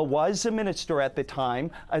Guilbeault was a minister at the time.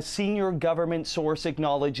 A senior government source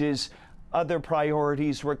acknowledges other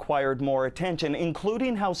priorities required more attention,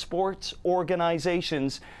 including how sports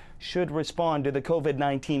organizations should respond to the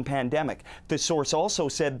COVID-19 pandemic. The source also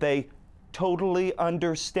said they totally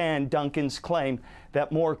understand Duncan's claim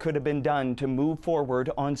that more could have been done to move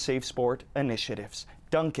forward on safe sport initiatives.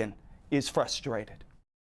 Duncan is frustrated.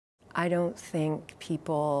 I don't think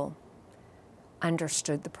people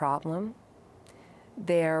understood the problem.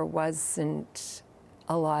 There wasn't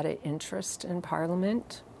a lot of interest in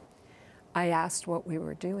Parliament. I asked what we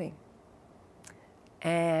were doing,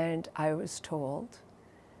 and I was told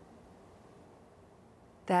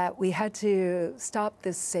that we had to stop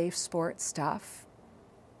this safe sport stuff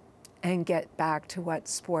and get back to what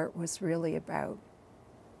sport was really about.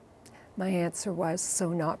 My answer was,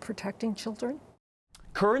 so not protecting children?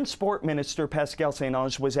 Current sport minister Pascal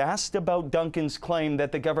St-Onge was asked about Duncan's claim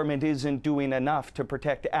that the government isn't doing enough to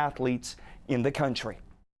protect athletes in the country.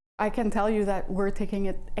 I can tell you that we're taking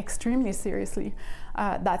it extremely seriously.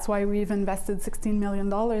 That's why we've invested $16 million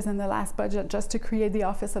in the last budget just to create the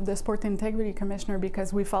Office of the Sport Integrity Commissioner,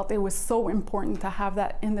 because we felt it was so important to have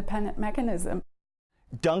that independent mechanism.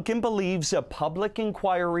 Duncan believes a public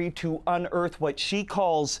inquiry to unearth what she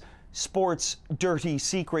calls sports dirty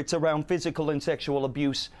secrets around physical and sexual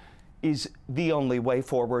abuse is the only way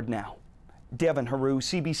forward now. Devin Haru,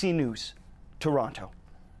 CBC News, Toronto.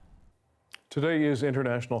 Today is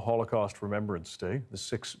International Holocaust Remembrance Day. The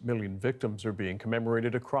 6 million victims are being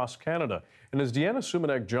commemorated across Canada. And as Deanna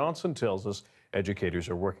Sumanek-Johnson tells us, educators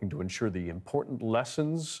are working to ensure the important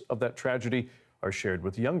lessons of that tragedy are shared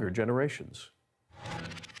with younger generations.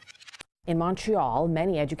 In Montreal,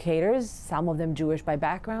 many educators, some of them Jewish by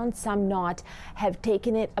background, some not, have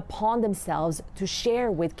taken it upon themselves to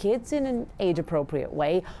share with kids in an age-appropriate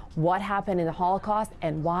way what happened in the Holocaust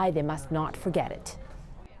and why they must not forget it.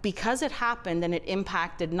 Because it happened and it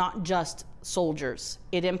impacted not just soldiers,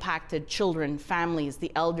 it impacted children, families,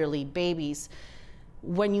 the elderly, babies.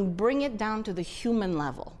 When you bring it down to the human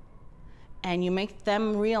level and you make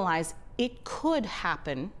them realize it could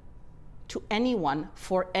happen to anyone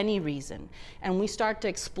for any reason, and we start to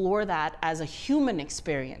explore that as a human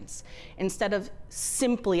experience instead of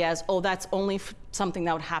simply as, oh, that's only something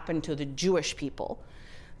that would happen to the Jewish people.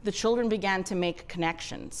 The children began to make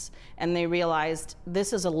connections, and they realized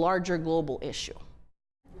this is a larger global issue.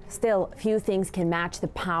 Still, few things can match the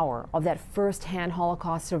power of that first-hand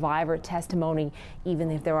Holocaust survivor testimony, even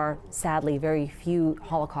if there are, sadly, very few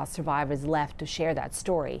Holocaust survivors left to share that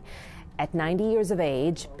story. At 90 years of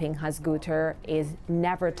age, Pinchas Guter is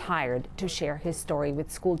never tired to share his story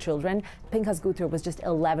with school children. Pinchas Guter was just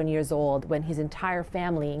 11 years old when his entire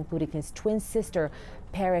family, including his twin sister,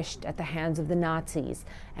 perished at the hands of the Nazis.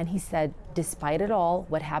 And he said, despite it all,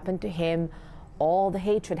 what happened to him, all the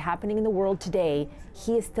hatred happening in the world today,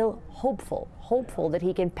 he is still hopeful that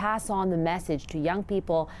he can pass on the message to young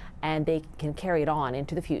people and they can carry it on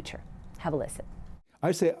into the future. Have a listen.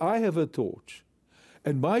 I say, I have a torch.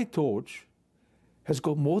 And my torch has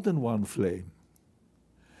got more than one flame.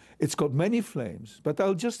 It's got many flames, but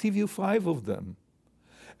I'll just give you 5 of them.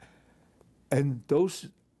 And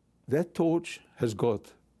that torch has got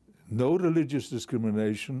no religious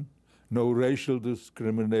discrimination, no racial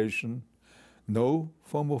discrimination, no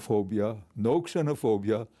homophobia, no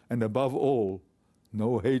xenophobia, and above all,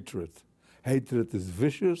 no hatred. Hatred is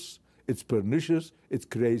vicious, it's pernicious, it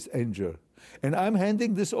creates anger. And I'm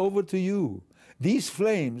handing this over to you. These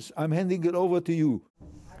flames, I'm handing it over to you.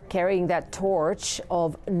 Carrying that torch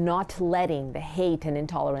of not letting the hate and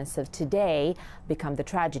intolerance of today become the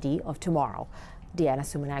tragedy of tomorrow. Deanna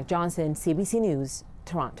Sumanak-Johnson, CBC News,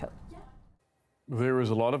 Toronto. There is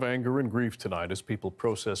a lot of anger and grief tonight as people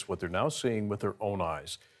process what they're now seeing with their own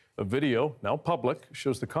eyes. A video, now public,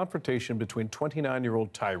 shows the confrontation between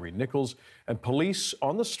 29-year-old Tyree Nichols and police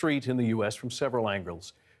on the street in the U.S. from several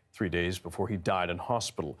angles, 3 days before he died in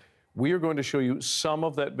hospital. We are going to show you some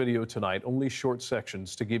of that video tonight, only short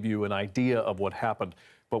sections to give you an idea of what happened.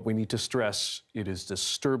 But we need to stress it is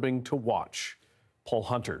disturbing to watch. Paul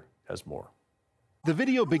Hunter has more. The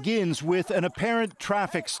video begins with an apparent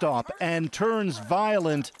traffic stop and turns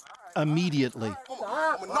violent immediately.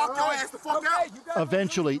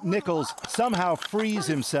 Eventually, Nichols somehow frees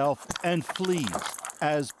himself and flees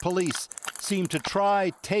as police seem to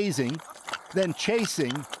try tasing, then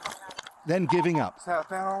chasing, then giving up.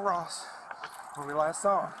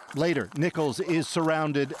 Later, Nichols is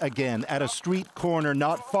surrounded again at a street corner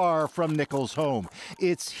not far from Nichols' home.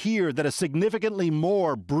 It's here that a significantly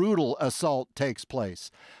more brutal assault takes place.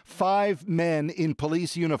 5 men in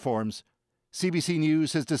police uniforms. CBC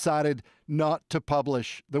News has decided not to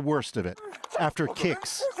publish the worst of it. After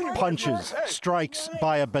kicks, punches, strikes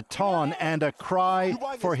by a baton, and a cry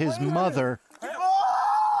for his mother,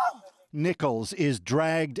 Nichols is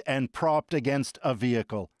dragged and propped against a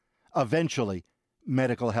vehicle. Eventually,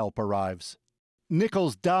 medical help arrives.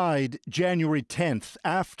 Nichols died January 10th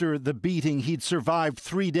after the beating. He'd survived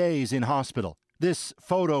 3 days in hospital. This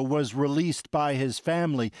photo was released by his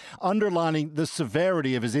family, underlining the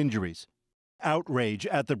severity of his injuries. Outrage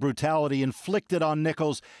at the brutality inflicted on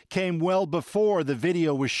Nichols came well before the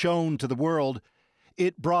video was shown to the world.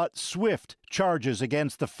 It brought swift charges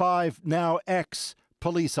against the 5 now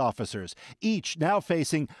ex-police officers, each now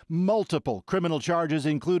facing multiple criminal charges,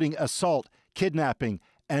 including assault, kidnapping,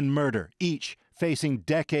 and murder, each facing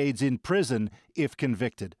decades in prison if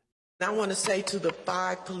convicted. I want to say to the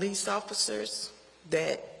 5 police officers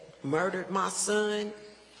that murdered my son,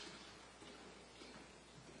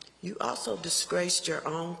 you also disgraced your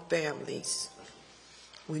own families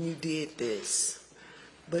when you did this.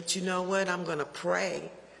 But you know what? I'm going to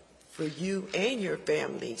pray for you and your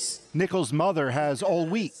families. Nichols' mother has all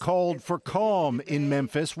week called for calm in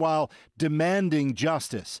Memphis while demanding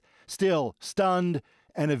justice, still stunned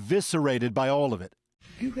and eviscerated by all of it.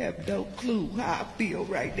 You have no clue how I feel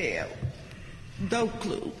right now. No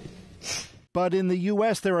clue. But in the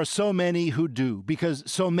U.S., there are so many who do, because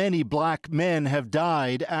so many black men have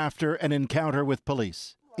died after an encounter with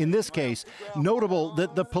police. In this case, notable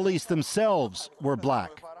that the police themselves were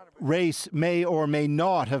black. Race may or may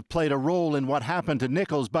not have played a role in what happened to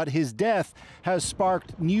Nichols, but his death has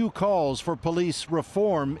sparked new calls for police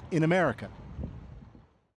reform in America.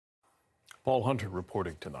 Paul Hunter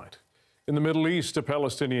reporting tonight. In the Middle East, a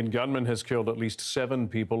Palestinian gunman has killed at least 7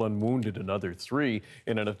 people and wounded another 3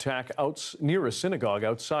 in an attack near a synagogue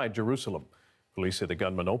outside Jerusalem. Police say the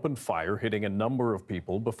gunman opened fire, hitting a number of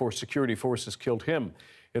people before security forces killed him.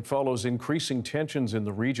 It follows increasing tensions in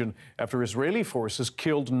the region after Israeli forces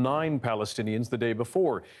killed 9 Palestinians the day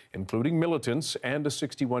before, including militants and a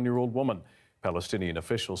 61-year-old woman. Palestinian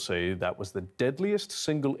officials say that was the deadliest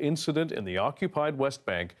single incident in the occupied West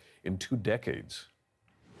Bank in 2 decades.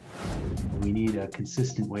 We need a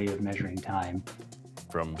consistent way of measuring time.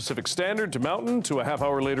 From Pacific Standard to Mountain to a half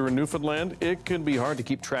hour later in Newfoundland, it can be hard to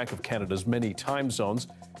keep track of Canada's many time zones.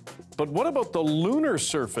 But what about the lunar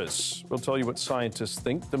surface? We'll tell you what scientists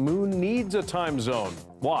think the moon needs a time zone.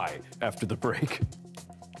 Why? After the break.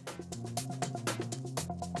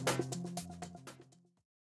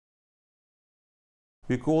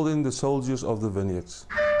 We call them the soldiers of the vineyards.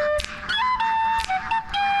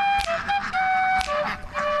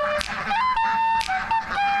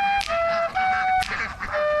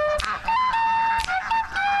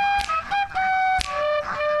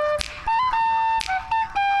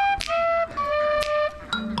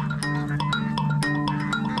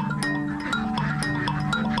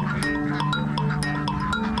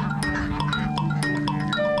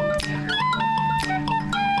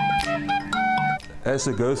 As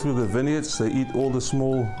they go through the vineyards, they eat all the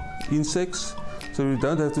small insects, so we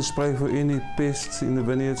don't have to spray for any pests in the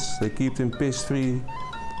vineyards. They keep them pest-free.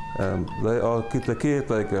 They are the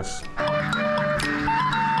caretakers.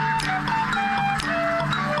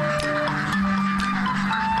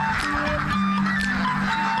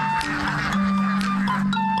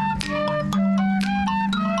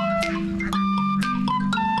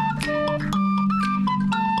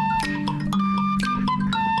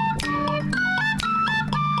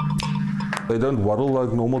 They don't waddle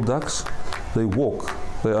like normal ducks, they walk.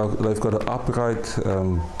 They've got an upright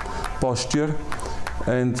posture,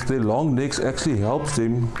 and their long necks actually helps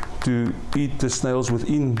them to eat the snails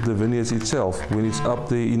within the vineyards itself. When it's up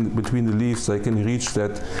there in between the leaves, they can reach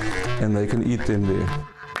that and they can eat them there.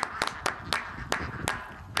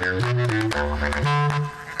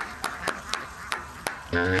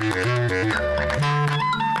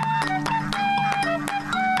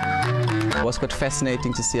 It was quite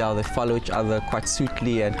fascinating to see how they follow each other quite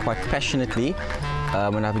suitably and quite passionately.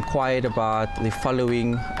 And I've inquired about the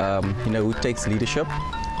following, who takes leadership.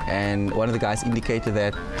 And one of the guys indicated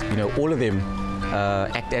that, all of them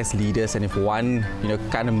act as leaders, and if one,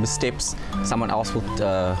 kind of missteps, someone else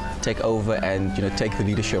will take over and, take the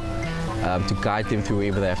leadership to guide them through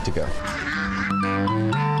wherever they have to go.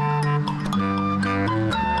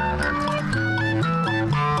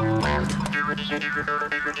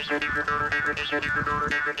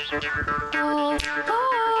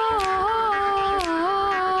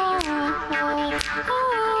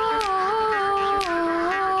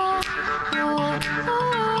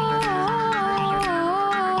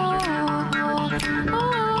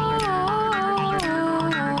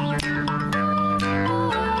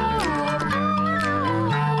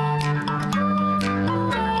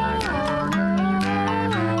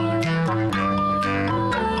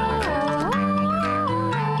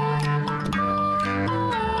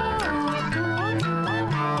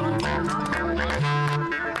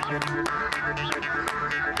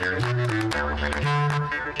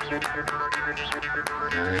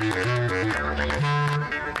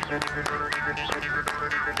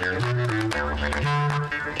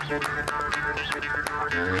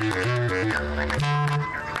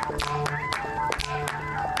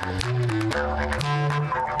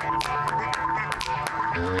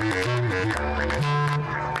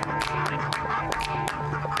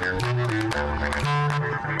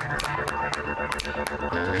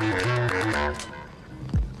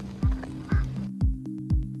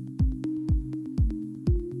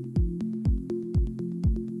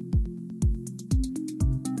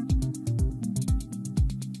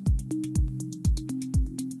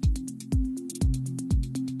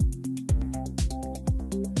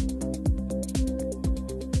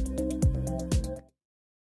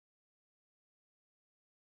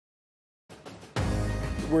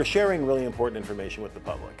 We're sharing really important information with the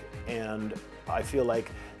public, and I feel like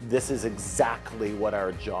this is exactly what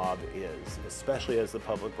our job is, especially as the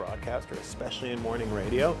public broadcaster, especially in morning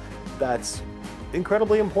radio. That's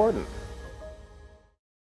incredibly important.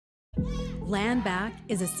 Land Back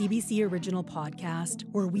is a CBC original podcast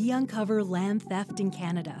where we uncover land theft in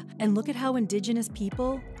Canada and look at how Indigenous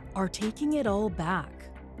people are taking it all back.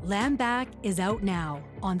 Land Back is out now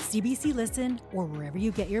on CBC Listen or wherever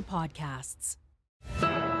you get your podcasts.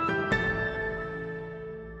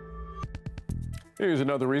 Here's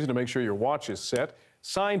another reason to make sure your watch is set.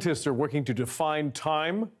 Scientists are working to define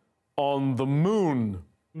time on the moon.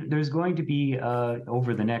 There's going to be,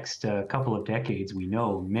 over the next couple of decades, we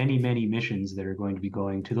know, many missions that are going to be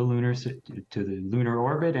going to the lunar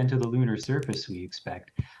orbit and to the lunar surface, we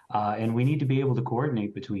expect. And we need to be able to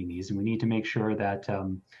coordinate between these, and we need to make sure that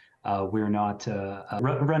we're not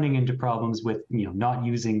running into problems with, not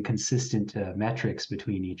using consistent metrics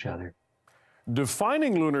between each other.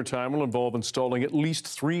 Defining lunar time will involve installing at least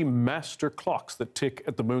 3 master clocks that tick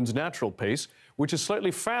at the moon's natural pace, which is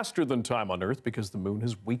slightly faster than time on Earth because the moon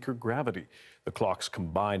has weaker gravity. The clock's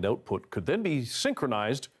combined output could then be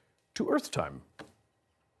synchronized to Earth time.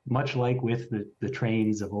 Much like with the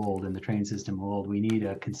trains of old and the train system of old, we need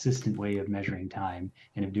a consistent way of measuring time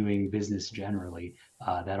and of doing business generally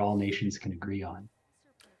that all nations can agree on.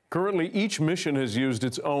 Currently, each mission has used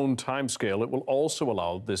its own timescale. It will also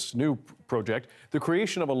allow this new project the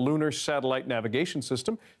creation of a lunar satellite navigation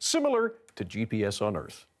system similar to GPS on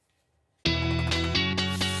Earth.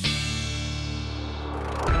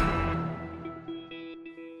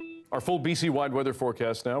 Our full BC-wide weather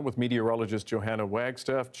forecast now with meteorologist Johanna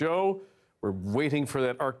Wagstaffe. Joe, we're waiting for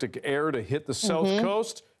that Arctic air to hit the south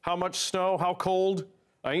coast. How much snow? How cold?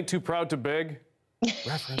 I ain't too proud to beg.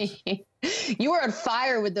 Reference. You were on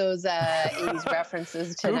fire with those 80s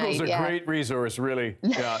references tonight. Google's a great resource, really.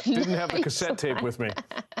 Yeah, didn't have the cassette tape with me.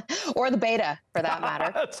 Or the beta, for that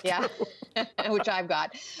matter. That's true. Which I've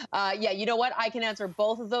got. Yeah, you know what? I can answer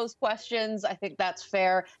both of those questions. I think that's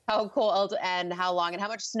fair. How cold and how long and how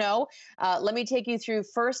much snow? Let me take you through,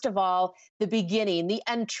 first of all, the beginning, the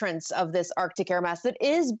entrance of this Arctic air mass that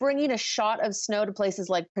is bringing a shot of snow to places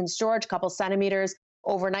like Prince George, a couple centimeters.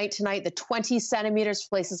 Overnight tonight, the 20 centimeters for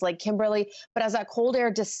places like Kimberley. But as that cold air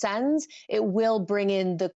descends, it will bring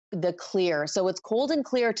in the the clear. So it's cold and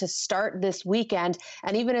clear to start this weekend.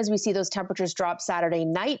 And even as we see those temperatures drop Saturday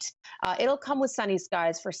night, it'll come with sunny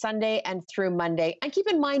skies for Sunday and through Monday. And keep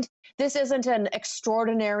in mind, this isn't an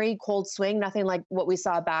extraordinary cold swing, nothing like what we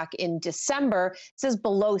saw back in December. This is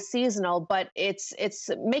below seasonal, but it's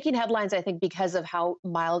making headlines, I think, because of how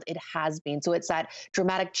mild it has been. So it's that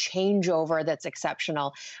dramatic changeover that's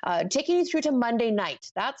exceptional. Taking you through to Monday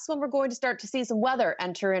night, that's when we're going to start to see some weather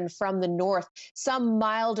enter in from the north, some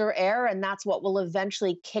milder air, and that's what will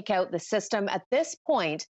eventually kick out the system. At this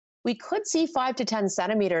point, we could see 5 to 10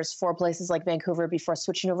 centimeters for places like Vancouver before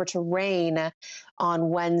switching over to rain on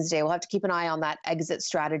Wednesday. We'll have to keep an eye on that exit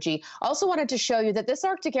strategy. Also wanted to show you that this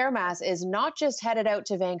Arctic air mass is not just headed out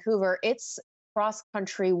to Vancouver, it's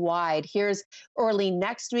cross-country wide. Here's early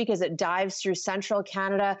next week as it dives through central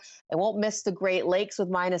Canada. It won't miss the Great Lakes with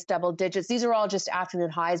minus double digits. These are all just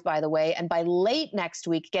afternoon highs, by the way. And by late next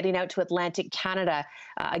week, getting out to Atlantic Canada.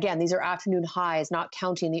 Again, these are afternoon highs, not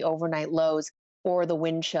counting the overnight lows or the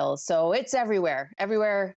wind chills. So it's everywhere,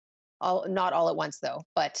 not all at once though,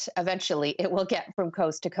 but eventually it will get from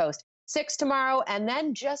coast to coast. 6 tomorrow, and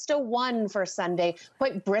then just a 1 for Sunday.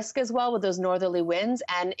 Quite brisk as well with those northerly winds.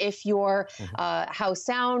 And if you're Howe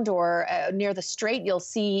Sound or near the Strait, you'll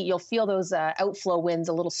feel those outflow winds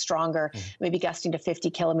a little stronger, maybe gusting to 50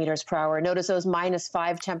 kilometers per hour. Notice those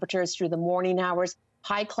 -5 temperatures through the morning hours.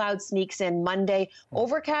 High cloud sneaks in Monday,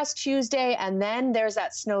 overcast Tuesday, and then there's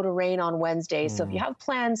that snow to rain on Wednesday. So if you have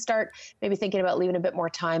plans, start maybe thinking about leaving a bit more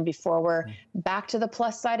time before we're back to the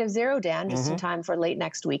plus side of zero, Dan, just in time for late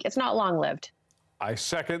next week. It's not long-lived. I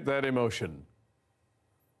second that emotion.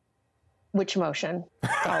 Which emotion?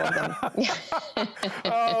 All of them.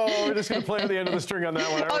 Oh, we're just going to play at the end of the string on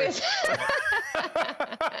that one. Oh, yes.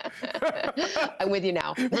 I'm with you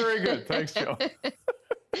now. Very good. Thanks, Joe.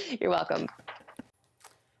 You're welcome.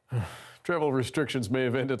 Travel restrictions may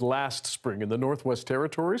have ended last spring in the Northwest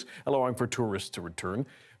Territories, allowing for tourists to return.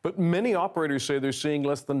 But many operators say they're seeing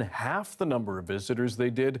less than half the number of visitors they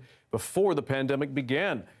did before the pandemic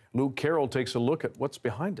began. Luke Carroll takes a look at what's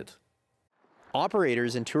behind it.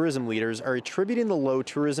 Operators and tourism leaders are attributing the low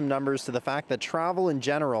tourism numbers to the fact that travel in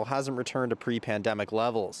general hasn't returned to pre-pandemic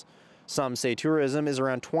levels. Some say tourism is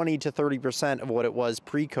around 20 to 30% of what it was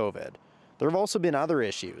pre-COVID. There have also been other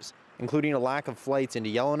issues, including a lack of flights into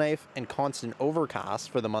Yellowknife and constant overcast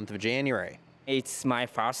for the month of January. It's my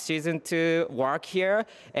first season to work here,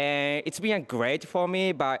 and it's been great for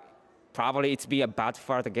me, but probably it's been bad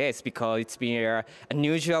for the guests because it's been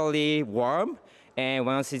unusually warm, and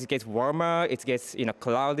once it gets warmer, it gets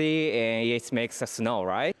cloudy, and it makes snow,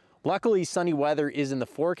 right? Luckily, sunny weather is in the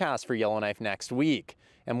forecast for Yellowknife next week,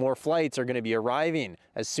 and more flights are going to be arriving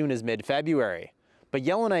as soon as mid-February. But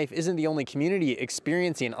Yellowknife isn't the only community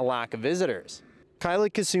experiencing a lack of visitors. Kyla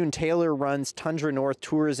Kassoon-Taylor runs Tundra North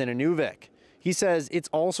Tours in Inuvik. He says it's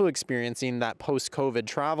also experiencing that post-COVID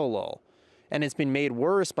travel lull, and it's been made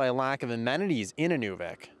worse by a lack of amenities in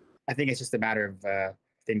Inuvik. I think it's just a matter of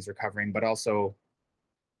things recovering, but also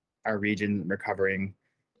our region recovering.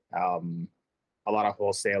 A lot of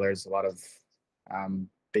wholesalers, a lot of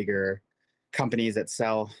bigger companies that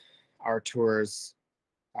sell our tours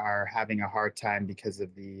are having a hard time because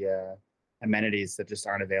of the amenities that just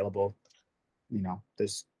aren't available.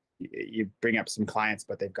 You bring up some clients,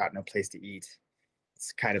 but they've got no place to eat.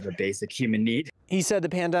 It's kind of a basic human need. He said the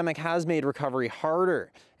pandemic has made recovery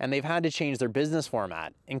harder, and they've had to change their business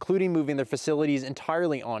format, including moving their facilities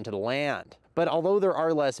entirely onto the land. But although there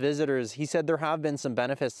are less visitors, he said there have been some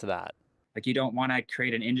benefits to that. Like, you don't want to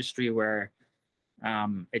create an industry where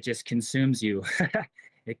it just consumes you.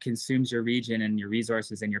 It consumes your region and your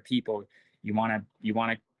resources and your people. You want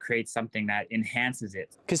to create something that enhances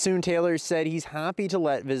it. Kassoon-Taylor said he's happy to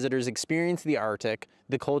let visitors experience the Arctic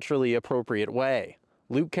the culturally appropriate way.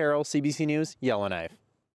 Luke Carroll, CBC News, Yellowknife.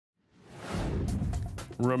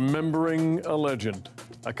 Remembering a legend.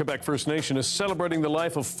 A Quebec First Nation is celebrating the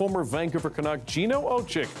life of former Vancouver Canuck Gino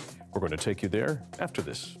Ochik. We're going to take you there after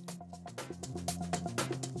this.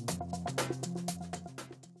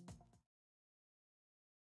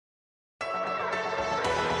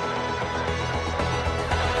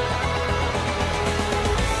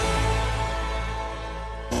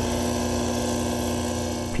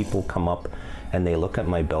 People come up and they look at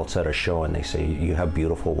my belts at a show and they say, "You have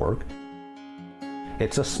beautiful work."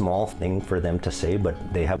 It's a small thing for them to say, but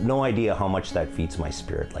they have no idea how much that feeds my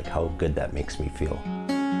spirit, like how good that makes me feel.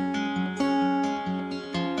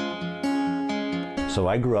 So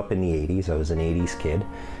I grew up in the 80s. I was an 80s kid,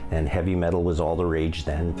 and heavy metal was all the rage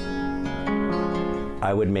then.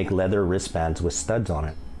 I would make leather wristbands with studs on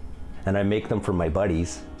it, and I make them for my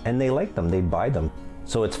buddies, and they liked them, they'd buy them.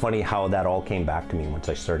 So it's funny how that all came back to me once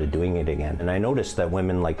I started doing it again. And I noticed that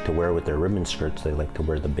women like to wear with their ribbon skirts, they like to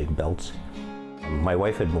wear the big belts. My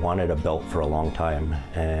wife had wanted a belt for a long time,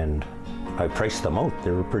 and I priced them out.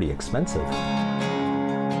 They were pretty expensive.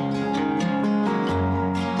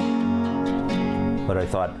 But I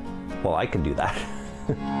thought, well, I can do that.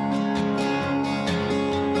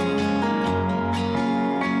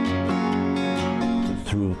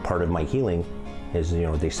 Through part of my healing is,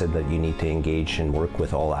 they said that you need to engage and work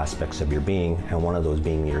with all aspects of your being, and one of those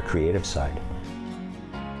being your creative side.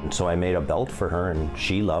 And so I made a belt for her, and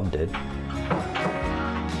she loved it.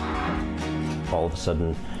 All of a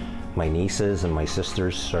sudden, my nieces and my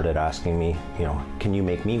sisters started asking me, can you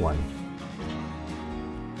make me one?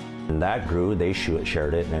 And that grew, they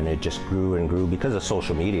shared it, and it just grew and grew. Because of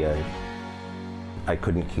social media, I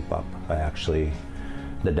couldn't keep up. The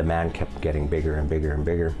demand kept getting bigger and bigger and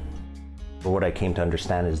bigger. But what I came to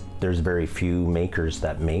understand is there's very few makers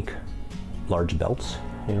that make large belts.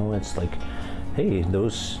 It's like, hey,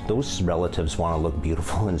 those relatives want to look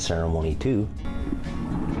beautiful in ceremony too.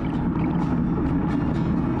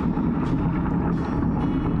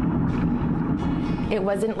 It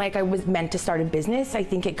wasn't like I was meant to start a business. I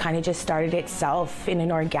think it kind of just started itself in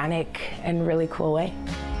an organic and really cool way.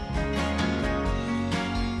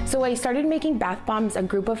 So I started making bath bombs. A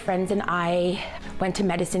group of friends and I went to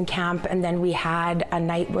medicine camp, and then we had a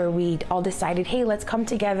night where we all decided, hey, let's come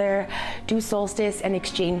together, do solstice, and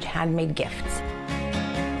exchange handmade gifts.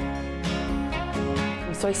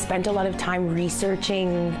 So I spent a lot of time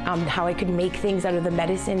researching how I could make things out of the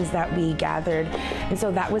medicines that we gathered. And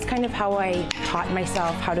so that was kind of how I taught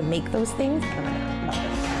myself how to make those things.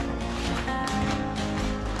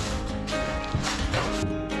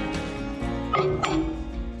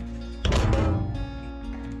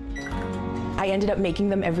 I ended up making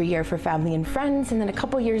them every year for family and friends, and then a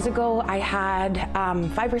couple years ago I had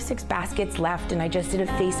 5 or 6 baskets left, and I just did a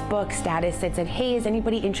Facebook status that said, hey, is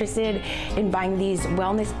anybody interested in buying these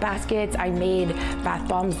wellness baskets? I made bath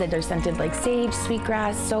bombs that are scented like sage,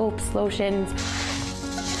 sweetgrass, soaps, lotions.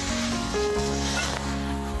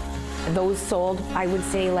 Those sold, I would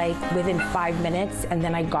say, like within 5 minutes, and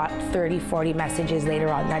then I got 30, 40 messages later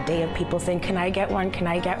on that day of people saying, can I get one, can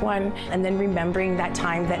I get one? And then remembering that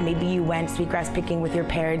time that maybe you went sweetgrass picking with your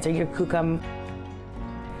parents or your kukum.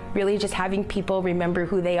 Really just having people remember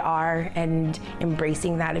who they are and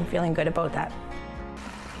embracing that and feeling good about that.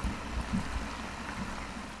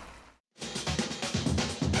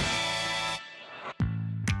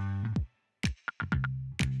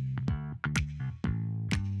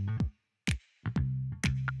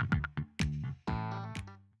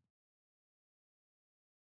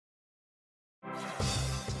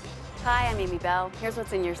 Hi, I'm Amy Bell. Here's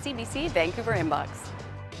what's in your CBC Vancouver inbox.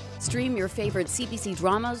 Stream your favorite CBC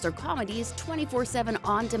dramas or comedies 24/7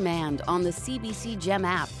 on demand on the CBC Gem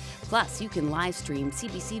app. Plus, you can live stream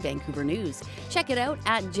CBC Vancouver News. Check it out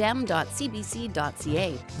at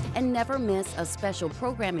gem.cbc.ca. And never miss a special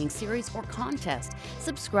programming series or contest.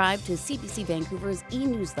 Subscribe to CBC Vancouver's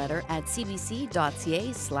e-newsletter at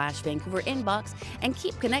cbc.ca/Vancouver inbox and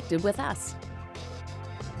keep connected with us.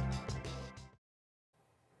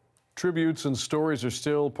 Tributes and stories are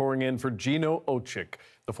still pouring in for Gino Oczyk.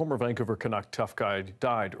 The former Vancouver Canuck tough guy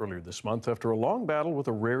died earlier this month after a long battle with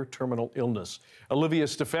a rare terminal illness. Olivia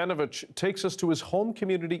Stefanovic takes us to his home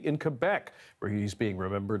community in Quebec, where he's being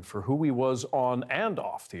remembered for who he was on and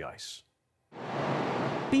off the ice.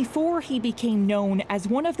 Before he became known as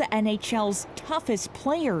one of the NHL's toughest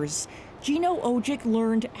players, Gino Oczyk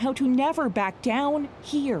learned how to never back down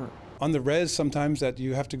here. On the res, sometimes that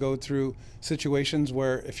you have to go through situations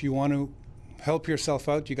where if you want to help yourself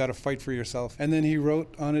out, you got to fight for yourself. And then he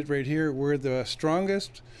wrote on it right here, we're the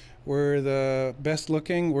strongest, we're the best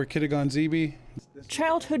looking, we're Kitigan Zibi.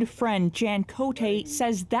 Childhood friend Jan Cote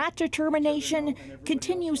says that determination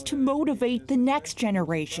continues to motivate the next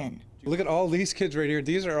generation. Look at all these kids right here.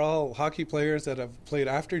 These are all hockey players that have played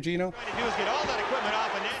after Gino.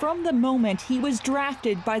 From the moment he was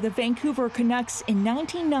drafted by the Vancouver Canucks in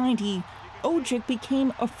 1990, Oczyk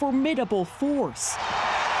became a formidable force,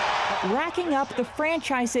 racking up the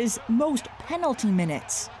franchise's most penalty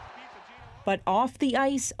minutes. But off the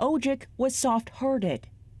ice, Oczyk was soft-hearted.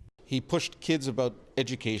 He pushed kids about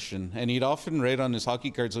education, and he'd often write on his hockey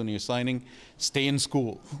cards when he was signing, stay in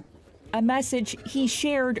school. A message he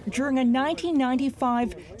shared during a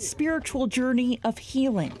 1995 spiritual journey of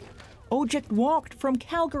healing. Oczyk walked from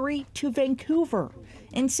Calgary to Vancouver,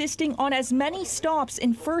 insisting on as many stops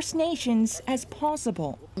in First Nations as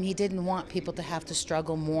possible. He didn't want people to have to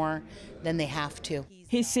struggle more than they have to.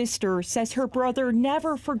 His sister says her brother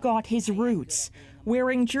never forgot his roots.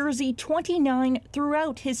 wearing jersey 29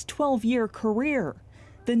 throughout his 12-year career,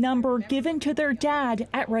 the number given to their dad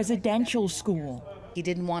at residential school. He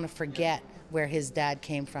didn't want to forget where his dad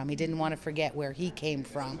came from. He didn't want to forget where he came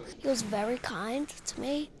from. He was very kind to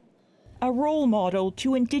me. A role model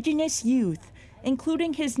to Indigenous youth,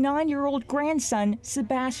 including his 9-year-old grandson,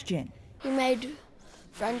 Sebastian. He made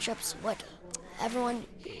friendships with everyone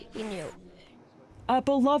he knew. A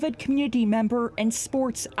beloved community member and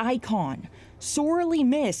sports icon, sorely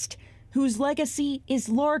missed, whose legacy is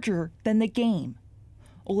larger than the game.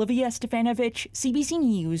 Olivia Stefanovic, CBC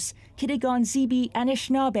News, Kitigan Zibi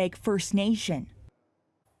Anishinaabe First Nation.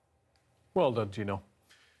 Well done, Gino.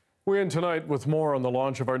 We're in tonight with more on the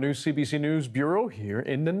launch of our new CBC News Bureau here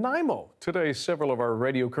in Nanaimo. Today, several of our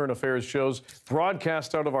radio current affairs shows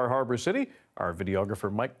broadcast out of our harbor city. Our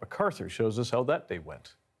videographer Mike MacArthur shows us how that day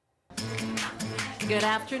went. Good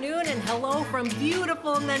afternoon and hello from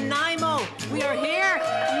beautiful Nanaimo. We are here,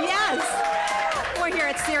 yes! We're here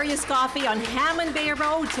at Serious Coffee on Hammond Bay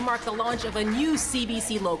Road to mark the launch of a new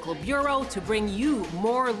CBC Local Bureau to bring you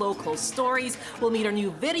more local stories. We'll meet our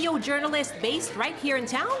new video journalist based right here in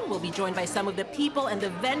town. We'll be joined by some of the people and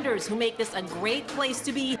the vendors who make this a great place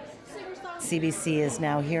to be. CBC is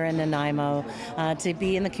now here in Nanaimo to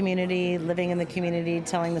be in the community, living in the community,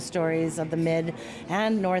 telling the stories of the Mid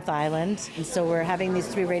and North Island. And so we're having these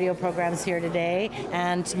 3 radio programs here today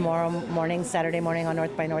and tomorrow morning, Saturday morning on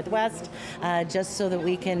North by Northwest, just so that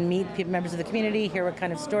we can meet members of the community, hear what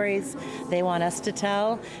kind of stories they want us to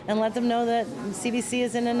tell, and let them know that CBC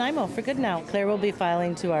is in Nanaimo for good now. Claire will be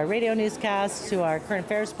filing to our radio newscast, to our current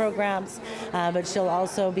affairs programs, but she'll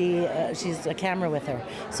also be, she's a camera with her,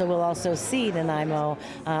 so we'll also see Nanaimo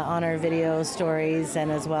on our video stories and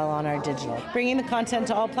as well on our digital. Bringing the content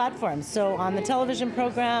to all platforms. So on the television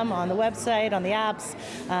program, on the website, on the apps,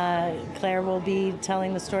 Claire will be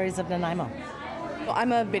telling the stories of Nanaimo. Well,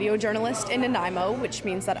 I'm a video journalist in Nanaimo, which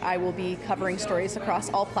means that I will be covering stories across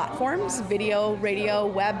all platforms, video, radio,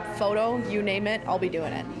 web, photo, you name it, I'll be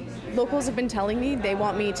doing it. Locals have been telling me they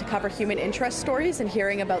want me to cover human interest stories and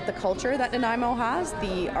hearing about the culture that Nanaimo has,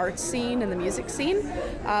 the art scene and the music scene,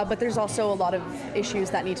 but there's also a lot of issues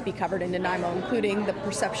that need to be covered in Nanaimo, including the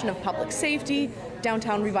perception of public safety,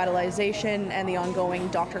 downtown revitalization, and the ongoing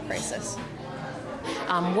doctor crisis.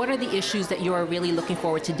 What are the issues that you are really looking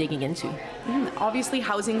forward to digging into? Obviously,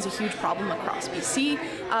 housing is a huge problem across BC,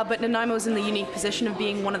 but Nanaimo is in the unique position of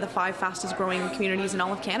being one of the 5 fastest growing communities in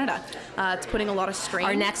all of Canada. It's putting a lot of strain.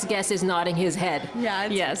 Our next guest is nodding his head.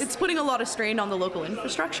 Yeah, it's putting a lot of strain on the local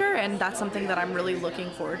infrastructure, and that's something that I'm really looking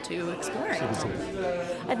forward to exploring.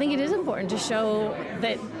 I think it is important to show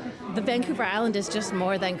that the Vancouver Island is just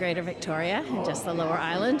more than Greater Victoria and just the Lower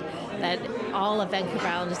Island, that all of Vancouver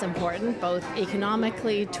Island is important, both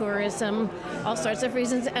economically, tourism, all sorts of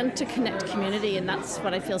reasons, and to connect community. And that's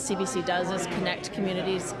what I feel CBC does, is connect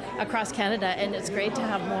communities across Canada, and it's great to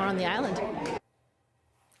have more on the island.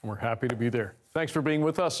 We're happy to be there. Thanks for being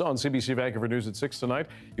with us on CBC Vancouver News at 6 tonight.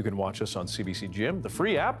 You can watch us on CBC Gym, the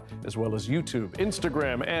free app, as well as YouTube,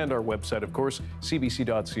 Instagram, and our website, of course,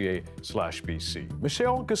 cbc.ca/BC.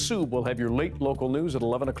 Michelle Gassoub will have your late local news at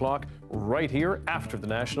 11 o'clock right here after the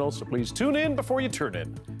Nationals, so please tune in before you turn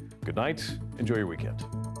in. Good night. Enjoy your weekend.